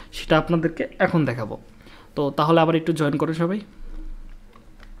হবে সেটা আপনাদেরকে এখন দেখাবো। তো তাহলে আবার একটু জয়েন করে সবাই।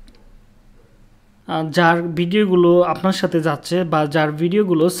 যার ভিডিওগুলো আপনার সাথে যাচ্ছে বা যার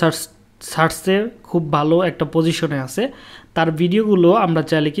ভিডিওগুলো সার্চে খুব ভালো একটা পজিশনে আছে, তার ভিডিওগুলো আমরা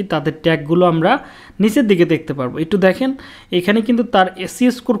চাইলে কি তাদের ট্যাগগুলো আমরা নিচের দিকে দেখতে পারবো। একটু দেখেন এখানে কিন্তু তার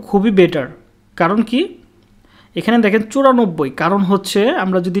এসইও স্কোর খুবই বেটার। কারণ কি, এখানে দেখেন 94, কারণ হচ্ছে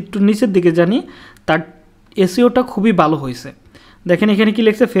আমরা যদি একটু নিচের দিকে জানি তার এসইওটা খুবই ভালো হয়েছে। দেখেন এখানে কি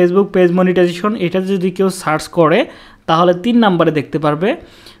লিখছে, ফেসবুক পেজ মনিটাইজেশন, এটা যদি কেউ সার্চ করে তাহলে 3 নম্বরে দেখতে পারবে।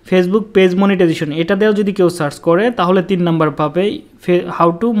 ফেসবুক পেজ মনিটাইজেশন এটা দিয়েও যদি কেউ সার্চ করে তাহলে 3 নম্বর পাবে। How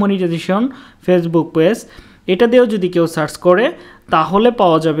to monetization Facebook page এটা দিয়েও যদি কেউ সার্চ করে তাহলে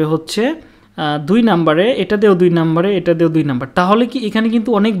পাওয়া যাবে হচ্ছে 2 নম্বরে, এটা দিয়েও 2 নম্বরে, এটা দিয়েও 2 নম্বর। তাহলে কি এখানে কিন্তু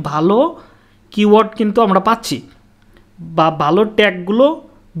অনেক ভালো কিওয়ার্ড কিন্তু আমরা পাচ্ছি, বা ভালো ট্যাগগুলো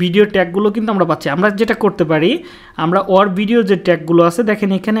ভিডিও ট্যাগগুলো কিন্তু আমরা পাচ্ছি। আমরা যেটা করতে পারি, আমরা ওর ভিডিও যে ট্যাগগুলো আছে দেখেন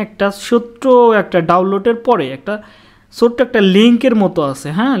এখানে একটা ছোট্ট একটা ডাউনলোডের পরে একটা ছোট্ট একটা লিঙ্কের মতো আছে,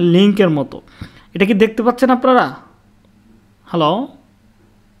 হ্যাঁ, লিঙ্কের মতো। এটা কি দেখতে পাচ্ছেন আপনারা? হ্যালো,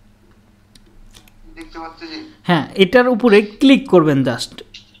 হ্যাঁ, এটার উপরে ক্লিক করবেন, জাস্ট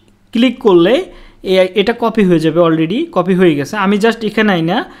ক্লিক করলে এটা কপি হয়ে যাবে, অলরেডি কপি হয়ে গেছে। আমি জাস্ট এখানে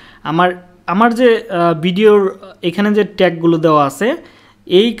না আমার যে ভিডিওর এখানে যে ট্যাগগুলো দেওয়া আছে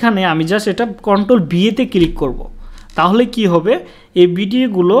এইখানে আমি জাস্ট এটা Ctrl+V-তে ক্লিক করব, তাহলে কি হবে, এই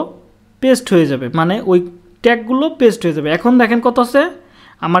ভিডিওগুলো পেস্ট হয়ে যাবে, মানে ওই ট্যাগগুলো পেস্ট হয়ে যাবে। এখন দেখেন কত আছে,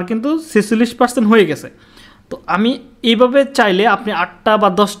 আমার কিন্তু 46% হয়ে গেছে। তো আমি এইভাবে চাইলে আপনি 8টা বা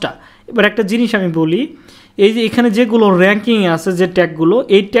 10টা। এবার একটা জিনিস আমি বলি, এই যে এখানে যেগুলো র্যাঙ্কিংয়ে আছে যে ট্যাগগুলো,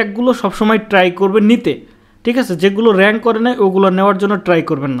 এই ট্যাগগুলো সবসময় ট্রাই করবেন নিতে, ঠিক আছে। যেগুলো র্যাঙ্ক করে না ওগুলো নেওয়ার জন্য ট্রাই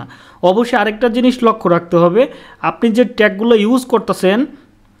করবেন না। অবশ্যই আরেকটা জিনিস লক্ষ্য রাখতে হবে, আপনি যে ট্যাগগুলো ইউজ করতেছেন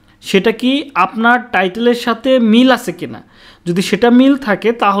সেটা কি আপনার টাইটেলের সাথে মিল আছে কিনা। যদি সেটা মিল থাকে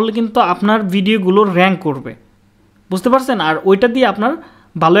তাহলে কিন্তু আপনার ভিডিওগুলো র্যাঙ্ক করবে, বুঝতে পারছেন, আর ওইটা দিয়ে আপনার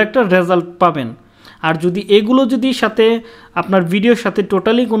ভালো একটা রেজাল্ট পাবেন। আর যদি এগুলো যদি সাথে আপনার ভিডিওর সাথে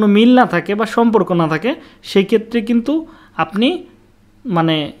টোটালি কোনো মিল না থাকে বা সম্পর্ক না থাকে, সেই ক্ষেত্রে কিন্তু আপনি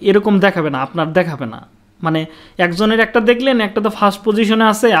মানে এরকম দেখাবে না, আপনার দেখাবে না। মানে একজনের একটা দেখলেন, একটা তো ফার্স্ট পজিশনে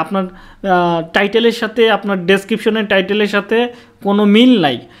আছে, আপনার টাইটেলের সাথে আপনার ডেসক্রিপশনের টাইটেলের সাথে কোনো মিল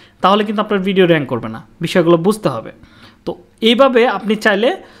নাই, তাহলে কিন্তু আপনার ভিডিও র্যাঙ্ক করবে না। বিষয়গুলো বুঝতে হবে। তো এইভাবে আপনি চাইলে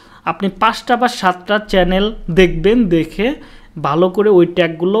আপনি 5টা বা 7টা চ্যানেল দেখবেন, দেখে ভালো করে ওই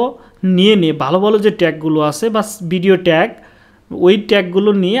ট্যাগগুলো নিয়ে ভালো ভালো যে ট্যাগগুলো আছে বা ভিডিও ট্যাগ, ওই ট্যাগগুলো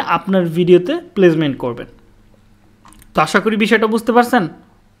নিয়ে আপনার ভিডিওতে প্লেসমেন্ট করবেন। তো আশা করি বিষয়টা বুঝতে পারছেন।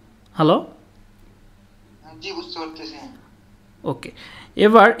 হ্যালো, জি বুঝতে পারতেছি। ওকে,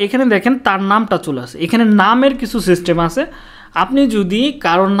 এবার এখানে দেখেন তার নামটা চলে আসে, এখানে নামের কিছু সিস্টেম আছে। আপনি যদি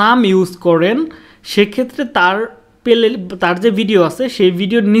কারো নাম ইউজ করেন সেক্ষেত্রে তার যে ভিডিও আছে সেই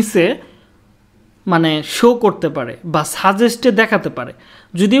ভিডিওর নিচে মানে শো করতে পারে বা সাজেস্টে দেখাতে পারে,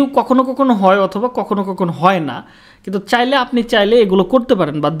 যদিও কখনো কখনো হয় অথবা কখনো কখনো হয় না, কিন্তু আপনি চাইলে এগুলো করতে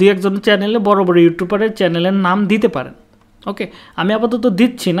পারেন বা দুই একজন চ্যানেলে বড় বড় ইউটিউবারের চ্যানেলের নাম দিতে পারেন। ওকে, আমি আপাতত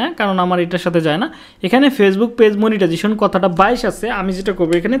দিচ্ছি না কারণ আমার এটার সাথে যায় না। এখানে ফেসবুক পেজ মনিটাইজেশন কথাটা 22 আছে, আমি যেটা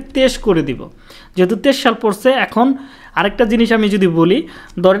করবো এখানে 23 করে দিব, যেহেতু 23 সাল পড়ছে। এখন আরেকটা জিনিস আমি যদি বলি,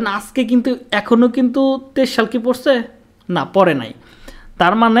 ধরেন আজকে কিন্তু এখনও কিন্তু 23 সাল কি পড়ছে না, পড়ে নাই।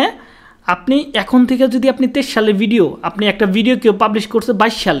 তার মানে আপনি এখন থেকে যদি আপনি 23 সালে ভিডিও, আপনি একটা ভিডিও কেউ পাবলিশ করছে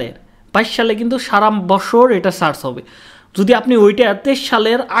 22 সালে কিন্তু সারা বছর এটা সার্চ হবে। যদি আপনি ওইটা 23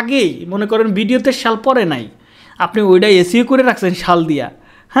 সালের আগেই মনে করেন ভিডিও 23 সাল পরে নাই, আপনি ওইটা এসইও করে রাখছেন সাল দিয়া,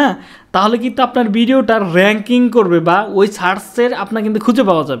 হ্যাঁ, তাহলে কিন্তু আপনার ভিডিওটা র্যাঙ্কিং করবে বা ওই সার্চের আপনার কিন্তু খুঁজে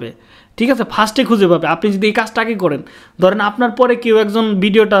পাওয়া যাবে। ঠিক আছে, ফার্স্টে খুঁজে পাবে আপনি যদি এই কাজটা আগে করেন। ধরেন আপনার পরে কেউ একজন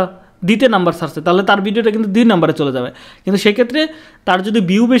ভিডিওটা দ্বিতীয় নাম্বার সার্চে, তাহলে তার ভিডিওটা কিন্তু 2 নাম্বারে চলে যাবে। কিন্তু সেক্ষেত্রে তার যদি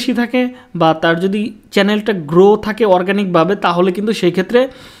ভিউ বেশি থাকে বা তার যদি চ্যানেলটা গ্রো থাকে অর্গানিকভাবে, তাহলে কিন্তু সেই ক্ষেত্রে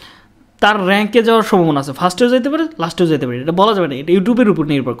তার র্যাঙ্কে যাওয়ার সম্ভাবনা আছে, ফার্স্টেও যেতে পারে লাস্টেও যেতে পারে, এটা বলা যাবে না, এটা ইউটিউবের উপর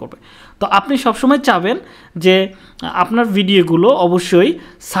নির্ভর করবে। তো আপনি সবসময় চাবেন যে আপনার ভিডিওগুলো অবশ্যই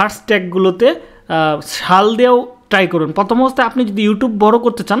সার্চ ট্যাগগুলোতে সাল দিয়েও ট্রাই করুন। প্রথম অবস্থায় আপনি যদি ইউটিউব বড়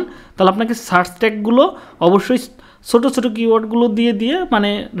করতে চান, তাহলে আপনাকে সার্চ ট্যাগগুলো অবশ্যই ছোটো ছোটো কিওয়ার্ডগুলো দিয়ে দিয়ে মানে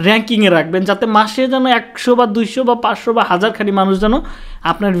র্যাঙ্কিংয়ে রাখবেন, যাতে মাসে যেন 100 বা 200 বা 500 বা 1000 খানি মানুষ যেন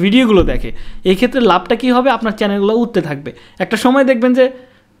আপনার ভিডিওগুলো দেখে। এই ক্ষেত্রে লাভটা কী হবে, আপনার চ্যানেলগুলো উঠতে থাকবে। একটা সময় দেখবেন যে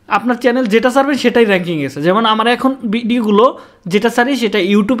আপনার চ্যানেল যেটা ছাড়বেন সেটাই র্যাঙ্কিং এসে, যেমন আমার এখন ভিডিওগুলো যেটা ছাড়ি সেটা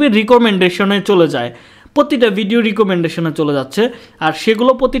ইউটিউবের রিকমেন্ডেশনে চলে যায়, প্রতিটা ভিডিও রিকমেন্ডেশনে চলে যাচ্ছে, আর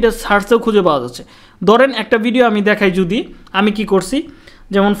সেগুলো প্রতিটা সার্চেও খুঁজে পাওয়া যাচ্ছে। ধরেন একটা ভিডিও আমি দেখাই, যদি আমি কি করছি,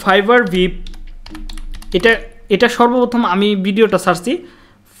 যেমন ফাইবার ভিপ, এটা সর্বপ্রথম আমি ভিডিওটা সার্চছি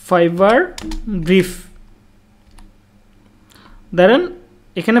ফাইবার ব্রিফ, ধরেন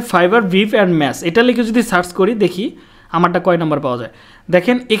এখানে ফাইবার ব্রিফ অ্যান্ড ম্যাথ এটা লিখে যদি সার্চ করি, দেখি আমারটা কয় নাম্বার পাওয়া যায়।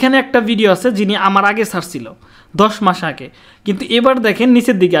 দেখেন এখানে একটা ভিডিও আছে যিনি আমার আগে সার্চ ছিল 10 মাস আগে, কিন্তু এবার দেখেন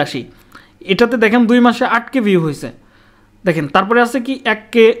নিচের দিকে আসি, এটাতে দেখেন 2 মাসে 8K ভিউ হয়েছে। দেখেন তারপরে আছে কি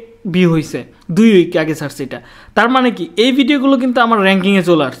 1K ভিউ হয়েছে 2 উইক আগে সার্চ। এটা তার মানে কি এই ভিডিওগুলো কিন্তু আমার র্যাঙ্কিংয়ে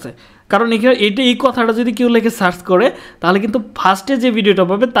চলে আসছে, কারণ এখানে এই কথাটা যদি কেউ লেখে সার্চ করে, তাহলে কিন্তু ফার্স্টে যে ভিডিওটা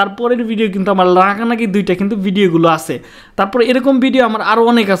পাবে তারপরের ভিডিও কিন্তু আমার লাগানাকি 2টা কিন্তু ভিডিওগুলো আছে। তারপরে এরকম ভিডিও আমার আরও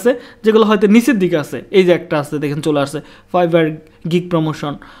অনেক আছে যেগুলো হয়তো নিচের দিকে আছে, এই যে একটা আছে দেখেন চলে আসছে ফাইবার গিগ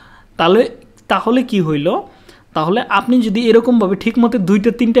প্রমোশন। তাহলে কি হইলো, তাহলে আপনি যদি এরকমভাবে ঠিকমতো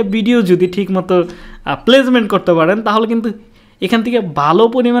 2-3টা ভিডিও যদি ঠিকমতো প্লেসমেন্ট করতে পারেন, তাহলে কিন্তু এখান থেকে ভালো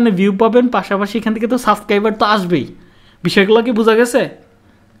পরিমাণে ভিউ পাবেন, পাশাপাশি এখান থেকে তো সাবস্ক্রাইবার তো আসবেই। বিষয়গুলো কি বোঝা গেছে?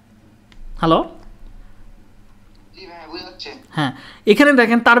 হ্যালো, হ্যাঁ, এখানে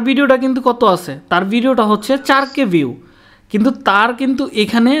দেখেন তার ভিডিওটা কিন্তু কত আছে, তার ভিডিওটা হচ্ছে 4K ভিউ, কিন্তু তার কিন্তু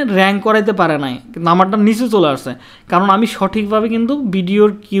এখানে র্যাঙ্ক করাইতে পারে নাই, কিন্তু আমারটা নিচে চলে আসছে, কারণ আমি সঠিকভাবে কিন্তু ভিডিওর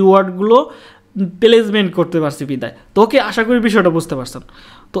কিওয়ার্ডগুলো প্লেসমেন্ট করতে পারছি বিদায়। তো ওকে, আশা করি বিষয়টা বুঝতে পারছেন।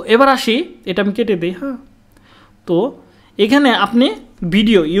 তো এবার আসি, এটা আমি কেটে দিই, হ্যাঁ। তো এখানে আপনি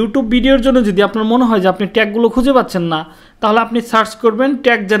ইউটিউব ভিডিওর জন্য যদি আপনার মনে হয় যে আপনি ট্যাগগুলো খুঁজে পাচ্ছেন না, তাহলে আপনি সার্চ করবেন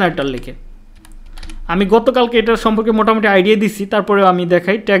ট্যাগ জেনারেটর লিখে। আমি গতকালকে এটার সম্পর্কে মোটামুটি আইডিয়া দিচ্ছি, তারপরে আমি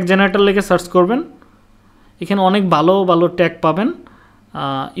দেখাই। ট্যাগ জেনারেটর লিখে সার্চ করবেন, এখানে অনেক ভালো ভালো ট্যাগ পাবেন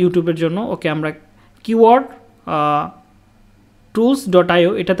ইউটিউবের জন্য। ওকে, আমরা কিওয়ার্ড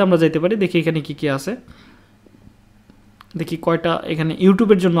tools.io এটাতে আমরা যাইতে পারি, দেখি এখানে কি কি আছে, দেখি কয়টা এখানে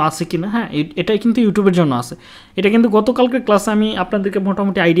ইউটিউবের জন্য আছে কি না। হ্যাঁ, এটাই কিন্তু ইউটিউবের জন্য আছে। এটা কিন্তু গতকালকের ক্লাসে আমি আপনাদেরকে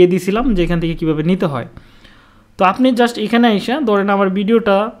মোটামুটি আইডিয়া দিয়েছিলাম যে এখান থেকে কীভাবে নিতে হয়। তো আপনি জাস্ট এখানে এসে ধরেন আমার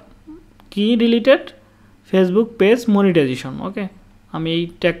ভিডিওটা কি রিলেটেড, ফেসবুক পেজ মনিটাইজেশন। ওকে, আমি এই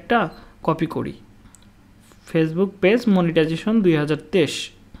ট্যাগটা কপি করি, ফেসবুক পেজ মনিটাইজেশন 2023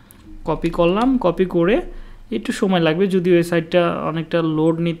 কপি করলাম। কপি করে একটু সময় লাগবে, যদি ওয়েবসাইটটা অনেকটা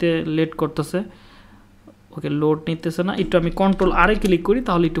লোড নিতে লেট করতেছে। ওকে, লোড নিতেছে না, একটু আমি Ctrl+R ক্লিক করি,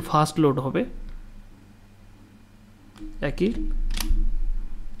 তাহলে একটু ফাস্ট লোড হবে। একই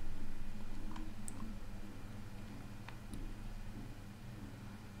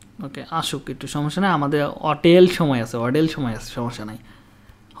ওকে, আসুক, একটু সমস্যা নেই, আমাদের অডেল সময় আছে, সমস্যা নাই,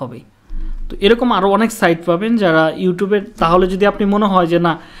 হবেই। তো এরকম আরও অনেক সাইট পাবেন যারা ইউটিউবের। তাহলে যদি আপনি মনে হয় যে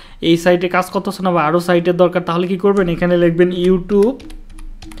না এই সাইটে কাজ করতেছে না বা আরও সাইটের দরকার, তাহলে কি করবেন, এখানে লিখবেন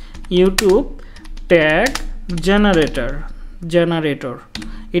ইউটিউব ট্যাগ জেনারেটর,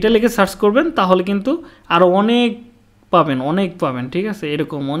 এটা লিখে সার্চ করবেন, তাহলে কিন্তু আরও অনেক পাবেন। ঠিক আছে,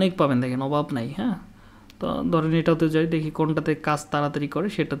 এরকম অনেক পাবেন, দেখেন অভাব নাই। হ্যাঁ, তো ধরেন এটাতে যাই, দেখি কোনটাতে কাজ তাড়াতাড়ি করে,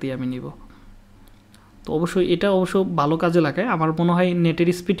 সেটাতেই আমি নিব। তো অবশ্যই এটা ভালো কাজে লাগায়। আমার মনে হয় নেটের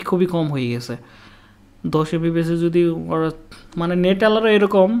স্পিড খুবই কম হয়ে গেছে, 10 MB যদি ওরা মানে নেট আলারা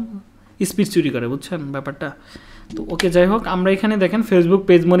এরকম স্পিড চুরি করে, বুঝছেন ব্যাপারটা। তো ওকে, যাই হোক, আমরা এখানে দেখেন ফেসবুক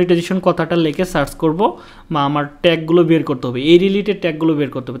পেজ মনিটাইজেশন কথাটা লিখে সার্চ করব, বা আমার ট্যাগগুলো বের করতে হবে, এই রিলেটেড ট্যাগগুলো বের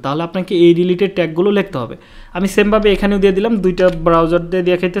করতে হবে। তাহলে আপনাকে এই রিলেটেড ট্যাগগুলো লিখতে হবে। আমি সেমভাবে এখানেও দিয়ে দিলাম, দুইটা ব্রাউজার দিয়ে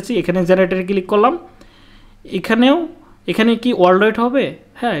দেখাইতেছি। এখানে জেনারেটরে ক্লিক করলাম, এখানে কি ওয়ার্ল্ড ওয়াইড হবে?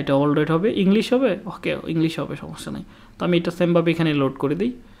 হ্যাঁ, এটা ওয়ার্ল্ড ওয়াইড হবে। ইংলিশ হবে? ওকে, ইংলিশ হবে, সমস্যা নাই। তো আমি এটা সেমভাবে এখানে লোড করে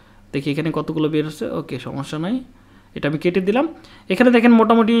দিই, দেখি এখানে কতগুলো বের হচ্ছে। ওকে, সমস্যা নাই, এটা আমি কেটে দিলাম। এখানে দেখেন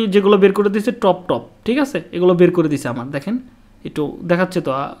মোটামুটি যেগুলো বের করে দিয়েছে টপ, ঠিক আছে, এগুলো বের করে দিয়েছে আমার। দেখেন একটু দেখাচ্ছে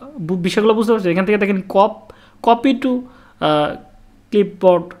তো, বিষয়গুলো বুঝতে পারছি। এখান থেকে দেখেন কপি টু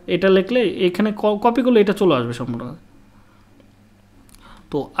ক্লিপবোর্ড, এটা লিখলে এখানে কপিগুলো এটা চলে আসবে সম্পূর্ণ।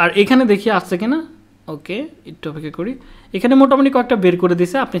 তো আর এখানে দেখি আসছে কিনা। ওকে, একটু অপেক্ষা করি। এখানে মোটামুটি কয়েকটা বের করে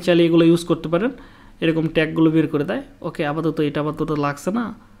দিয়েছে, আপনি চাইলে এগুলো ইউজ করতে পারেন, এরকম ট্যাগগুলো বের করে দেয়। ওকে, আপাতত এটা লাগছে না।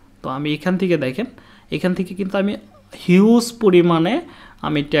 তো আমি এখান থেকে দেখেন, এখান থেকে কিন্তু আমি হিউজ পরিমাণে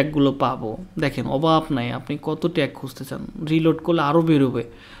আমি ট্যাগগুলো পাবো। দেখেন, অভাব নাই, আপনি কত ট্যাগ খুঁজতে চান, রিলোড করলে আরও বেরোবে।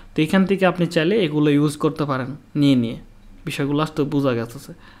 তো এখান থেকে আপনি চাইলে এগুলো ইউজ করতে পারেন নিয়ে বিষয়গুলো আসতে বোঝা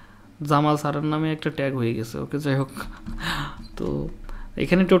গেছে। জামাল স্যারের নামে একটা ট্যাগ হয়ে গেছে। ওকে, যাই হোক, তো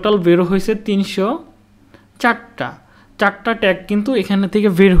এখানে টোটাল বের হয়েছে 304টা ট্যাগ কিন্তু এখানে থেকে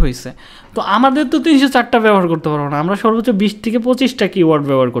বের হয়েছে। তো আমাদের তো 304টা ব্যবহার করতে পারবো না, আমরা সর্বোচ্চ 20 থেকে 25টা কিওয়ার্ড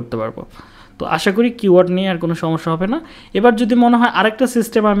ব্যবহার করতে পারবো। তো আশা করি কিওয়ার্ড নিয়ে আর কোনো সমস্যা হবে না। এবার যদি মনে হয় আরেকটা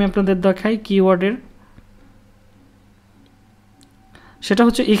সিস্টেম আমি আপনাদের দেখাই কিওয়ার্ডের, সেটা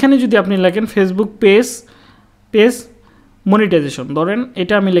হচ্ছে এখানে যদি আপনি লেখেন ফেসবুক পেজ মনিটাইজেশন, ধরেন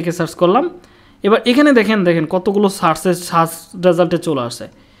এটা আমি লিখে সার্চ করলাম। এবার এখানে দেখেন কতগুলো সার্চ রেজাল্টে চলে আসে।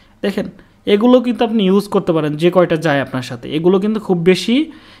 দেখেন, এগুলো কিন্তু আপনি ইউজ করতে পারেন, যে কয়টা যায় আপনার সাথে। এগুলো কিন্তু খুব বেশি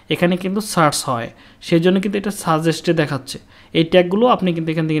এখানে কিন্তু সার্চ হয়, সেই জন্য কিন্তু এটা সাজেস্টে দেখাচ্ছে। এই ট্যাগগুলো আপনি কিন্তু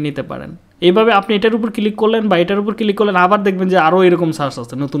এখান থেকে নিতে পারেন। এইভাবে আপনি এটার উপর ক্লিক করলেন বা এটার উপর ক্লিক করলেন, আবার দেখবেন যে আরও এরকম সার্চ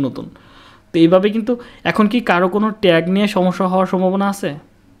আছে নতুন। তো এইভাবে কিন্তু এখন কি কারো কোনো ট্যাগ নিয়ে সমস্যা হওয়ার সম্ভাবনা আছে?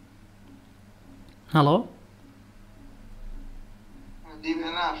 হ্যালো,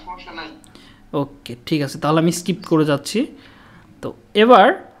 ওকে, ঠিক আছে, তাহলে আমি স্কিপ করে যাচ্ছি। তো এবার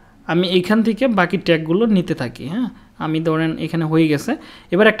আমি এইখান থেকে বাকি ট্যাগগুলো নিতে থাকি। হ্যাঁ, আমি ধরেন এখানে হয়ে গেছে।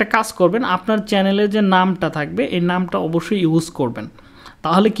 এবার একটা কাজ করবেন, আপনার চ্যানেলের যে নামটা থাকবে এই নামটা অবশ্যই ইউজ করবেন।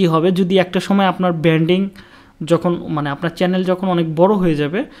 তাহলে কি হবে, যদি একটা সময় আপনার ব্র্যান্ডিং যখন আপনার চ্যানেল যখন অনেক বড় হয়ে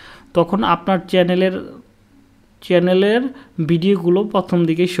যাবে, তখন আপনার চ্যানেলের ভিডিওগুলো প্রথম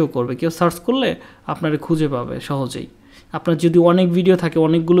দিকেই শো করবে। কেউ সার্চ করলে আপনারা খুঁজে পাবে সহজেই। আপনার যদি অনেক ভিডিও থাকে,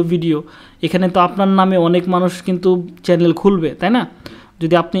 অনেকগুলো ভিডিও, এখানে তো আপনার নামে অনেক মানুষ কিন্তু চ্যানেল খুলবে, তাই না?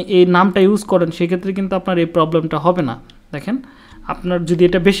 যদি আপনি এই নামটা ইউজ করেন, সেক্ষেত্রে কিন্তু আপনার এই প্রবলেমটা হবে না। দেখেন, আপনার যদি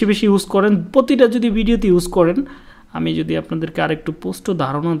এটা বেশি ইউজ করেন, প্রতিটা যদি ভিডিওতে ইউজ করেন, আমি যদি আপনাদেরকে আরেকটু পোস্ট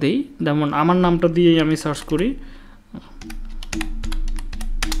ধারণা দিই, যেমন আমার নামটা দিয়েই আমি সার্চ করি,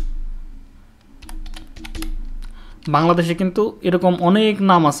 বাংলাদেশে কিন্তু এরকম অনেক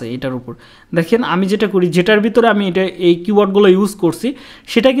নাম আছে এটার উপর। দেখেন, আমি যেটা করি, যেটার ভিতরে আমি এই কিওয়ার্ডগুলো ইউজ করছি,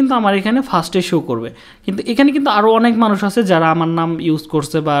 সেটা কিন্তু আমার এখানে ফার্স্টে শো করবে। কিন্তু এখানে কিন্তু আরও অনেক মানুষ আছে যারা আমার নাম ইউজ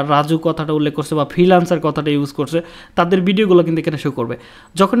করছে, বা রাজু কথাটা উল্লেখ করছে, বা ফ্রিল্যান্সার কথাটা ইউজ করছে, তাদের ভিডিওগুলো কিন্তু এখানে শো করবে।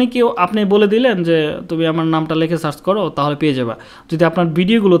 যখনই কেউ আপনি বলে দিলেন যে তুমি আমার নামটা লিখে সার্চ করো, তাহলে পেয়ে যাবা। যদি আপনার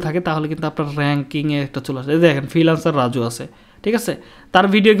ভিডিওগুলো থাকে, তাহলে কিন্তু আপনার র্যাঙ্কিংয়ে একটা চলে আসে। দেখেন, ফ্রিল্যান্সার রাজু আছে, ঠিক আছে, তার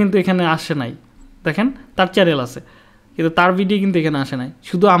ভিডিও কিন্তু এখানে আসে নাই। দেখেন, তার চ্যানেল আছে, কিন্তু তার ভিডিও কিন্তু এখানে আসে নাই,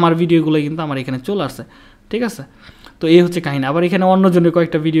 শুধু আমার ভিডিওগুলো কিন্তু আমার এখানে চলে আসছে, ঠিক আছে। তো এই হচ্ছে কাহিনী। আবার এখানে অন্যজনের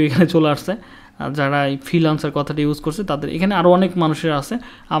কয়েকটা ভিডিও এখানে চলে আসছে, যারা এই ফ্রিল্যান্সার কথাটা ইউজ করছে তাদের। এখানে আরও অনেক মানুষের আছে,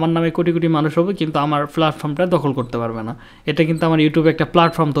 আমার নামে কোটি মানুষ হবে, কিন্তু আমার প্ল্যাটফর্মটা দখল করতে পারবে না। এটা কিন্তু আমার ইউটিউবে একটা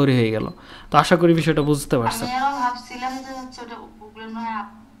প্ল্যাটফর্ম তৈরি হয়ে গেল। তো আশা করি বিষয়টা বুঝতে পারছেন।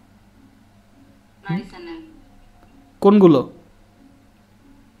 কোনগুলো?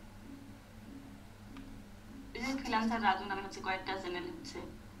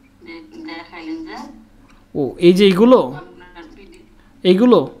 ও, এই যে এইগুলো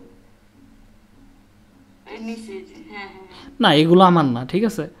না, এগুলো আমার না, ঠিক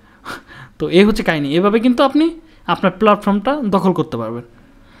আছে। তো এই হচ্ছে কাহিনী। এভাবে কিন্তু আপনি আপনার প্ল্যাটফর্মটা দখল করতে পারবেন।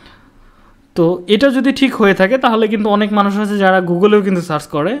 তো এটা যদি ঠিক হয়ে থাকে, তাহলে কিন্তু অনেক মানুষ আছে যারা গুগলেও কিন্তু সার্চ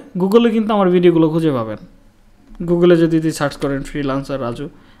করে, গুগলে কিন্তু আমার ভিডিওগুলো খুঁজে পাবেন। গুগলে যদি সার্চ করেন ফ্রিল্যান্সার রাজু,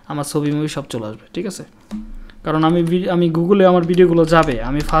 আমার ছবি মুভি সব চলে আসবে, ঠিক আছে। কারণ আমি গুগলে আমার ভিডিওগুলো যাবে,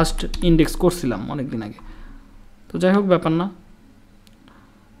 আমি ফার্স্ট ইন্ডেক্স করছিলাম অনেক দিন আগে। তো যাই হোক, ব্যাপার না।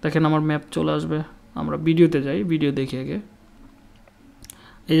 দেখেন, আমার ম্যাপ চলে আসবে। আমরা ভিডিওতে যাই, ভিডিও দেখি আগে।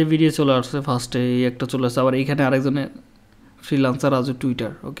 এই যে ভিডিও চলে আসছে, ফার্স্টে এই একটা চলে আসছে। আবার এইখানে আরেকজনের ফ্রিল্যান্সার রাজু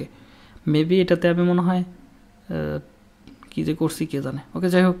টুইটার। ওকে, মেবি এটাতে আমি মনে হয় কী যে করছি কে জানে। ওকে,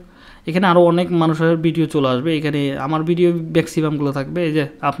 যাই হোক, এখানে আরও অনেক মানুষের ভিডিও চলে আসবে। এখানে আমার ভিডিও ম্যাক্সিমামগুলো থাকবে, এই যে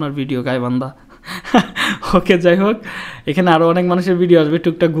আপনার ভিডিও গাইবান্ধা। ওকে, যাই হোক, এখানে আরও অনেক মানুষের ভিডিও আসবে।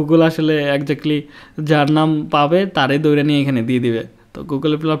 টুকটাক গুগল আসলে একজাক্টলি যার নাম পাবে তারে দৌড়ে নিয়ে এখানে দিয়ে দিবে। তো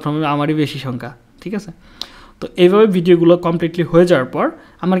গুগলের প্ল্যাটফর্মে আমারই বেশি সংখ্যা, ঠিক আছে। তো এইভাবে ভিডিওগুলো কমপ্লিটলি হয়ে যাওয়ার পর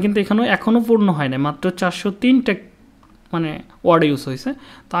আমার কিন্তু এখনও পূর্ণ হয় না, মাত্র 403টা মানে ওয়ার্ড ইউজ হয়েছে।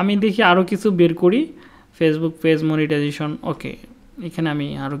 তো আমি দেখি আরও কিছু বের করি, ফেসবুক পেজ মনিটাইজেশন। ওকে, এখানে আমি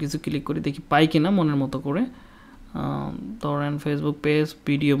আরও কিছু ক্লিক করি, দেখি পাই কিনা মনের মতো করে। ধরেন ফেসবুক পেজ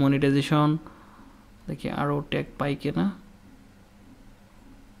ভিডিও মনিটাইজেশন, দেখি আরও ট্যাগ পাই কিনা।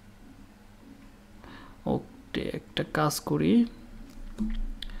 ওকে, একটা কাজ করি,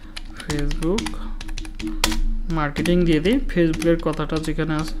 ফেসবুক মার্কেটিং দিয়ে দিই। ফেসবুকের কথাটা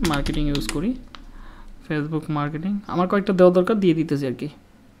যেখানে আছে মার্কেটিং ইউজ করি, ফেসবুক মার্কেটিং। আমার কয়েকটা দেওয়া দরকার, দিয়ে দিতেছি আর কি।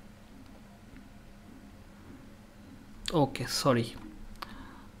 ওকে, সরি,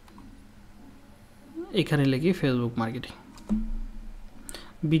 এখানে লিখি Facebook marketing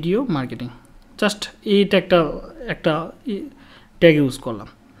video marketing. Just এইটা একটা ট্যাগ ইউজ করলাম,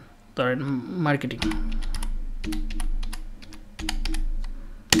 ধরেন মার্কেটিং।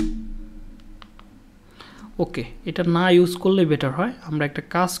 ওকে, এটা না ইউজ করলে বেটার হয়। আমরা একটা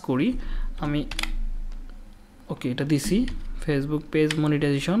কাজ করি, আমি ওকে এটা দিছি, ফেসবুক পেজ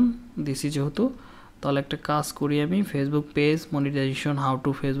মনিটাইজেশন দিছি যেহেতু, তাহলে একটা কাজ করি আমি, Facebook page monetisation, how to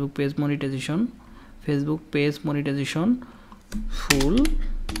Facebook page monetisation, Facebook page monetisation full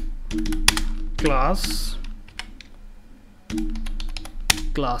class.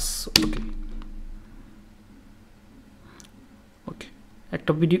 ওকে, ওকে,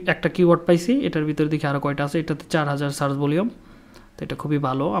 একটা ভিডিও, একটা কিওয়ার্ড পাইছি, এটার ভিতরে দেখি আরও কয়টা আছে। এটাতে 4000 সার্চ ভলিউম, তো এটা খুবই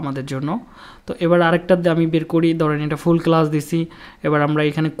ভালো আমাদের জন্য। তো এবার আরেকটা আমি বের করি, ধরেন এটা ফুল ক্লাস দিছি। এবার আমরা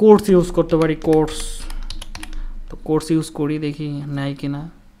এখানে কোর্স ইউজ করতে পারি, কোর্স। তো কোর্স ইউজ করি, দেখি নেয় কিনা।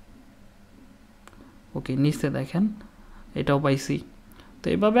 ওকে, নিচে দেখেন এটাও পাইছি। তো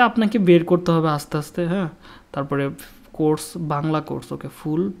এভাবে আপনাকে বের করতে হবে আস্তে আস্তে, হ্যাঁ। তারপরে কোর্স, বাংলা কোর্স, ওকে,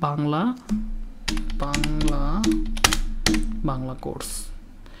 ফুল বাংলা কোর্স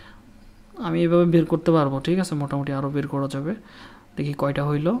আমি এভাবে বের করতে পারবো, ঠিক আছে। মোটামুটি আরও বের করা যাবে, দেখি কয়টা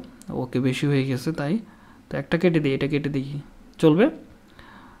হইল। ওকে, বেশি হয়ে গেছে তাই। তো একটা কেটে দিই, এটা কেটে দিই, চলবে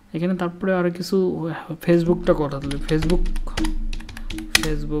এখানে। তারপরে আরও কিছু, ফেসবুকটা কথা দিলে ফেসবুক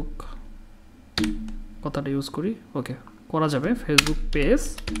কথাটা ইউজ করি। ওকে, করা যাবে, ফেসবুক পেজ,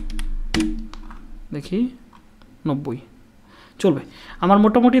 দেখি 90 চলবে আমার।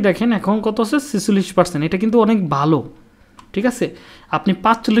 মোটামুটি দেখেন এখন কত আছে, 46%। এটা কিন্তু অনেক ভালো, ঠিক আছে। আপনি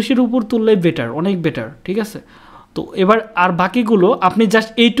 45-এর উপর তুললে বেটার, অনেক বেটার, ঠিক আছে। তো এবার আর বাকিগুলো আপনি জাস্ট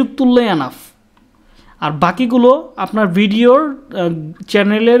এইটুক তুললেই এনাফ। আর বাকিগুলো আপনার ভিডিওর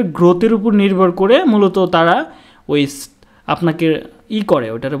চ্যানেলের গ্রোথের উপর নির্ভর করে মূলত তারা ওই আপনাকে করে,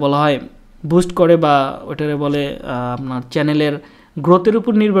 ওটারে বলা হয় বুস্ট করে, বা ওটারে বলে আপনার চ্যানেলের গ্রোথের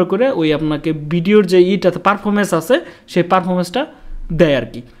উপর নির্ভর করে ওই আপনাকে ভিডিওর যে পারফরমেন্স আছে সেই পারফরমেন্সটা দেয় আর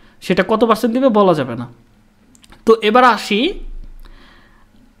কি। সেটা কত পার্সেন্ট দেবে বলা যাবে না। তো এবার আসি,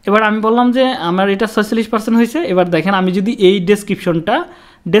 এবার আমি বললাম যে আমার এটা 46% হয়েছে। এবার দেখেন আমি যদি এই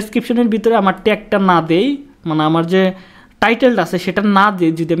ডেসক্রিপশনের ভিতরে আমার ট্যাগটা না দেই, মানে আমার যে টাইটেলটা আছে সেটা না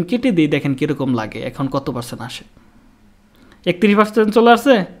দিই, যদি আমি কেটে দিই, দেখেন কীরকম লাগে। এখন কত পার্সেন্ট আসে, 31% চলে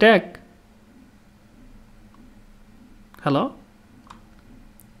আসছে ট্যাগ। হ্যালো,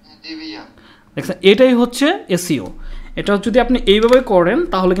 দেখছেন, এটাই হচ্ছে এসইও। এটা যদি আপনি এইভাবে করেন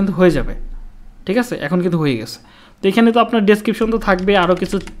তাহলে কিন্তু হয়ে যাবে, ঠিক আছে। এখন কিন্তু হয়ে গেছে। তো এখানে তো আপনার ডেসক্রিপশন তো থাকবে, আরও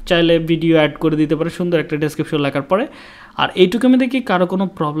কিছু চাইলে ভিডিও অ্যাড করে দিতে পারে, সুন্দর একটা ডেসক্রিপশন লেখার পরে। আর এইটুকু আমি দেখি কারো কোনো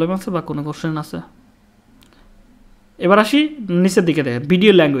প্রবলেম আছে বা কোনো কোশ্চেন আছে। এবার আসি নিচের দিকে, দেখেন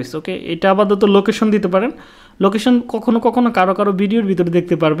ভিডিও ল্যাঙ্গুয়েজ। ওকে, এটা আপাতত লোকেশন দিতে পারেন। লোকেশন কখনো কারো ভিডিওর ভিতরে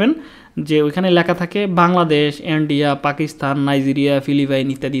দেখতে পারবেন যে ওইখানে লেখা থাকে Bangladesh, India, Pakistan, Nigeria, Philippine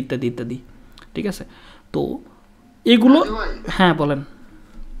ইত্যাদি ইত্যাদি ইত্যাদি, ঠিক আছে। তো এগুলো, হ্যাঁ বলেন।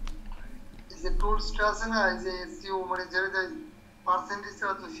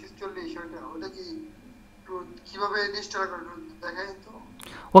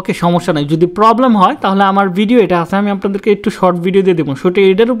 ওকে, সমস্যা নাই। যদি প্রবলেম হয় তাহলে আমার ভিডিও এটা আছে, আমি আপনাদেরকে একটু শর্ট ভিডিও দিয়ে দেবো, সেটা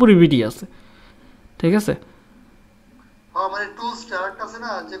এটার উপরই ভিডিও আছে, ঠিক আছে।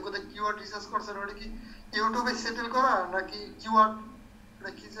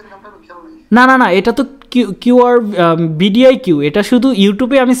 না, এটা তো কিউআর বিডিআই কিউ, এটা শুধু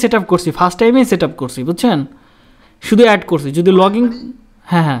ইউটিউবে আমি সেট আপ করছি, ফার্স্ট টাইমেই সেট আপ করছি, বুঝছেন, শুধু অ্যাড করছি। যদি লগইন,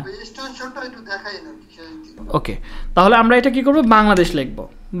 হ্যাঁ, ওকে, তাহলে আমরা এটা কি করব, বাংলাদেশ লিখবো,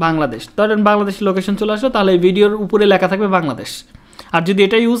 বাংলাদেশ। ধরেন বাংলাদেশ লোকেশন চলে আসলো, তাহলে এই ভিডিওর উপরে লেখা থাকবে বাংলাদেশ। আর যদি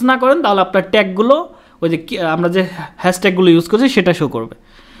এটা ইউজ না করেন তাহলে আপনার ট্যাগগুলো ওই যে আমরা যে হ্যাশট্যাগুলো ইউজ করছি সেটা শো করবে।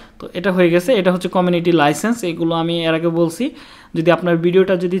 তো এটা হয়ে গেছে, এটা হচ্ছে কমিউনিটি লাইসেন্স। এগুলো আমি এর আগে বলছি, যদি আপনার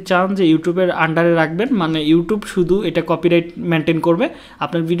ভিডিওটা যদি চান যে ইউটিউবের আন্ডারে রাখবেন, মানে ইউটিউব শুধু এটা কপিরাইট মেনটেন করবে,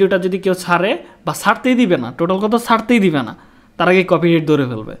 আপনার ভিডিওটা যদি কেউ ছাড়ে বা ছাড়তেই দিবে না, টোটাল কথা ছাড়তেই দিবে না, তার আগে কপিরাইট ধরে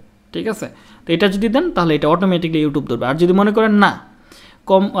ফেলবে, ঠিক আছে? তো এটা যদি দেন তাহলে এটা অটোমেটিকলি ইউটিউব ধরবে। আর যদি মনে করেন না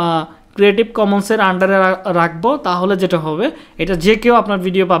ক্রিয়েটিভ কমন্সের আন্ডারে রাখবো, তাহলে যেটা হবে এটা যে কেউ আপনার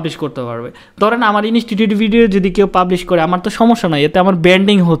ভিডিও পাবলিশ করতে পারবে। ধরেন আমার ইনস্টিটিউট ভিডিও যদি কেউ পাবলিশ করে, আমার তো সমস্যা নাই, এতে আমার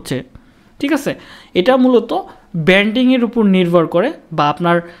ব্র্যান্ডিং হচ্ছে, ঠিক আছে? এটা মূলত ব্র্যান্ডিংয়ের উপর নির্ভর করে বা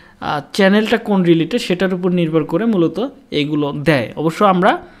আপনার চ্যানেলটা কোন রিলেটেড সেটার উপর নির্ভর করে মূলত এইগুলো দেয়। অবশ্য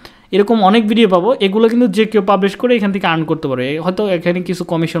আমরা এরকম অনেক ভিডিও পাবো, এগুলো কিন্তু যে কেউ পাবলিশ করে এখান থেকে আর্ন করতে পারে, হয়তো এখানে কিছু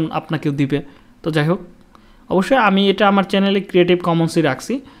কমিশন আপনাকেও দিবে। তো যাই হোক, অবশ্যই আমি এটা আমার চ্যানেলে ক্রিয়েটিভ কমন্সই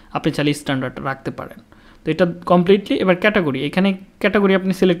রাখছি, আপনি চাইলে স্ট্যান্ডার্ড রাখতে পারেন। তো এটা কমপ্লিটলি। এবার ক্যাটাগরি, এখানে ক্যাটাগরি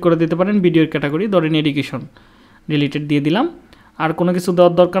আপনি সিলেক্ট করে দিতে পারেন, ভিডিওর ক্যাটাগরি ধরেন এডুকেশন রিলেটেড দিয়ে দিলাম, আর কোনো কিছু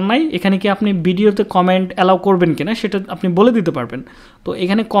দেওয়ার দরকার নাই। এখানে কি আপনি ভিডিওতে কমেন্ট অ্যালাউ করবেন কিনা সেটা আপনি বলে দিতে পারবেন। তো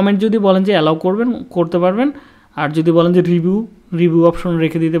এখানে কমেন্ট যদি বলেন যে অ্যালাউ করতে পারবেন, আর যদি বলেন যে রিভিউ অপশন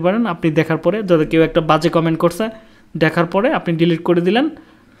রেখে দিতে পারেন। আপনি দেখার পরে যদি কেউ একটা বাজে কমেন্ট করছে, দেখার পরে আপনি ডিলিট করে দিলেন।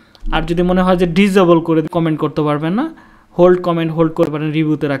 আর যদি মনে হয় যে ডিসেবল করে কমেন্ট করতে পারবেন না, হোল্ড করতে পারেন,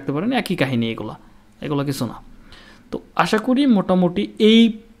 রিভিউতে রাখতে পারেন, একই কাহিনী, এগুলো কিছু না। তো আশা করি মোটামুটি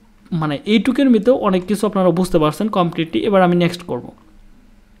এইটুকের মধ্যেও অনেক কিছু আপনারা বুঝতে পারছেন কমপ্লিটলি। এবার আমি নেক্সট করব।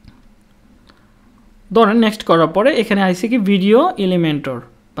 ধরেন নেক্সট করার পরে এখানে আইসি কি ভিডিও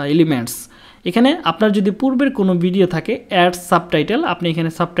এলিমেন্টস। এখানে আপনার যদি পূর্বের কোনো ভিডিও থাকে, অ্যাড সাবটাইটেল, আপনি এখানে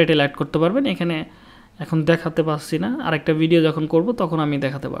সাবটাইটেল অ্যাড করতে পারবেন। এখানে এখন দেখাতে পারছি না, আরেকটা ভিডিও যখন করব তখন আমি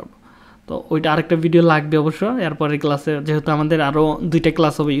দেখাতে পারবো। তো ওইটা আরেকটা ভিডিও লাগবে অবশ্য এরপরের ক্লাসে, যেহেতু আমাদের আরও 2টা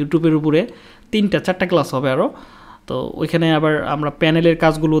ক্লাস হবে ইউটিউবের উপরে, 3-4টা ক্লাস হবে আরও। তো ওইখানে আবার আমরা প্যানেলের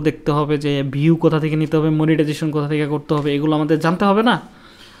কাজগুলো দেখতে হবে, যে ভিউ কোথা থেকে নিতে হবে, মনিটাইজেশন কোথা থেকে করতে হবে, এগুলো আমাদের জানতে হবে না?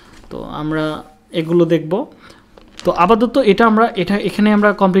 তো আমরা এগুলো দেখব। তো আপাতত এখানে আমরা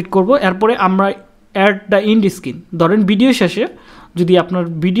কমপ্লিট করব। এরপরে আমরা অ্যাড দ্য ইন্ড স্ক্রিন, ধরেন ভিডিও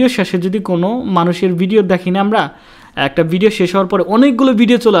শেষে যদি কোনো মানুষের ভিডিও দেখি না, আমরা একটা ভিডিও শেষ হওয়ার পরে অনেকগুলো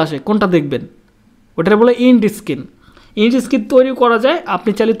ভিডিও চলে আসে, কোনটা দেখবেন? ওটা বলে ইন্ড স্ক্রিন তৈরি করা যায়,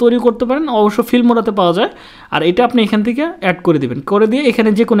 আপনি চাইলে তৈরি করতে পারেন, অবশ্য ফিল্মোরাতে পাওয়া যায়। আর এটা আপনি এখান থেকে অ্যাড করে দেবেন, করে দিয়ে এখানে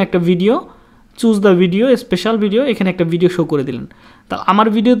যে কোনো একটা video, choose the video, special video, এখানে একটা ভিডিও শো করে দিলেন। তা আমার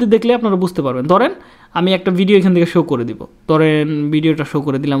ভিডিওতে দেখলে আপনারা বুঝতে পারবেন। ধরেন আমি একটা ভিডিও এখান থেকে শো করে দিব, ধরেন ভিডিওটা শো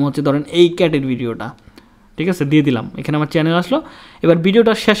করে দিলাম হচ্ছে ধরেন এই ক্যাটের ভিডিওটা, ঠিক আছে, দিয়ে দিলাম। এখানে আমার চ্যানেল আসলো। এবার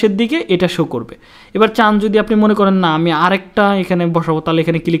ভিডিওটার শেষের দিকে এটা শো করবে। এবার চান যদি আপনি মনে করেন না আমি আরেকটা এখানে বসাবো, তাহলে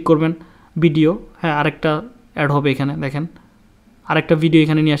এখানে ক্লিক করবেন, ভিডিও, হ্যাঁ আরেকটা অ্যাড হবে। এখানে দেখেন আরেকটা ভিডিও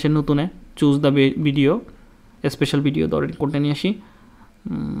এখানে নিয়ে আসেন নতুনে, choose the video, special video, ধরেন কোনটা নিয়ে আসি,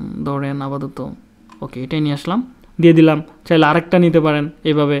 ধরেন আপাতত ওকে এটাই নিয়ে আসলাম, দিয়ে দিলাম। চাইলে আরেকটা নিতে পারেন,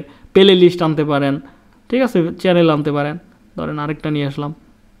 এভাবে প্লে লিস্ট আনতে পারেন, ঠিক আছে, চ্যানেল আনতে পারেন। ধরেন আরেকটা নিয়ে আসলাম,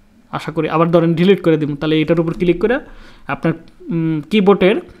 আশা করি আবার ধরেন ডিলিট করে দিব, তাহলে এটার উপর ক্লিক করে আপনার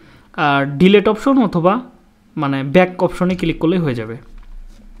কিবোর্ডের ডিলিট অপশন অথবা ব্যাক অপশনে ক্লিক করলেই হয়ে যাবে।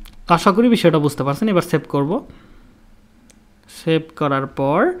 আশা করি বিষয়টা বুঝতে পারছেন। এবার সেভ করব। সেভ করার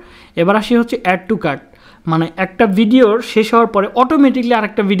পর এবার আসি হচ্ছে অ্যাড টু কার্ট, একটা ভিডিওর শেষ হওয়ার পরে অটোমেটিকলি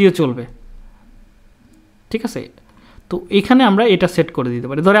আরেকটা ভিডিও চলবে, ঠিক আছে? তো এখানে আমরা এটা সেট করে দিতে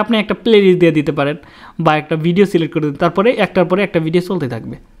পারি। ধরে আপনি একটা প্লে লিস্ট দিয়ে দিতে পারেন বা একটা ভিডিও সিলেক্ট করে দিতে, তারপরে একটার পরে একটা ভিডিও চলতে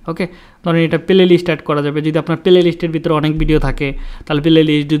থাকবে। ওকে, ধরেন এটা প্লে লিস্ট অ্যাড করা যাবে। যদি আপনার প্লে লিস্টের ভিতরে অনেক ভিডিও থাকে তাহলে প্লে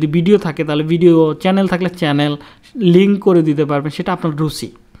লিস্ট, যদি ভিডিও থাকে তাহলে ভিডিও, চ্যানেল থাকলে চ্যানেল লিঙ্ক করে দিতে পারবেন, সেটা আপনার রুচি।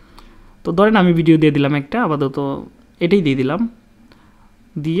 তো ধরেন আমি ভিডিও দিয়ে দিলাম একটা, আপাতত এটাই দিয়ে দিলাম,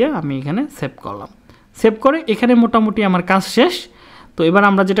 দিয়ে আমি এখানে সেভ করলাম। সেভ করে এখানে মোটামুটি আমার কাজ শেষ। তো এবার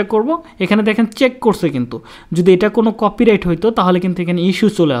আমরা যেটা করব, এখানে দেখেন চেক করছে, কিন্তু যদি এটা কোনো কপিরাইট হইতো তাহলে কিন্তু এখানে ইস্যু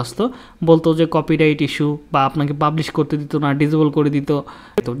চলে আসতো, বলতো যে কপিরাইট ইস্যু, বা আপনাকে পাবলিশ করতে দিত না, ডিসেবল করে দিত।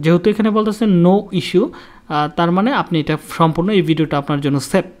 তো যেহেতু এখানে বলতেছে নো ইস্যু, তার মানে আপনি এটা সম্পূর্ণ এই ভিডিওটা আপনার জন্য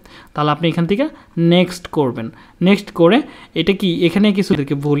সেভ। তাহলে আপনি এখান থেকে নেক্সট করবেন। নেক্সট করে এটা কি এখানে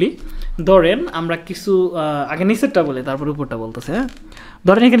কিছুদেরকে বলি, ধরেন আমরা কিছু আগে নিচেরটা বলি তারপর উপরটা বলতেছে। হ্যাঁ,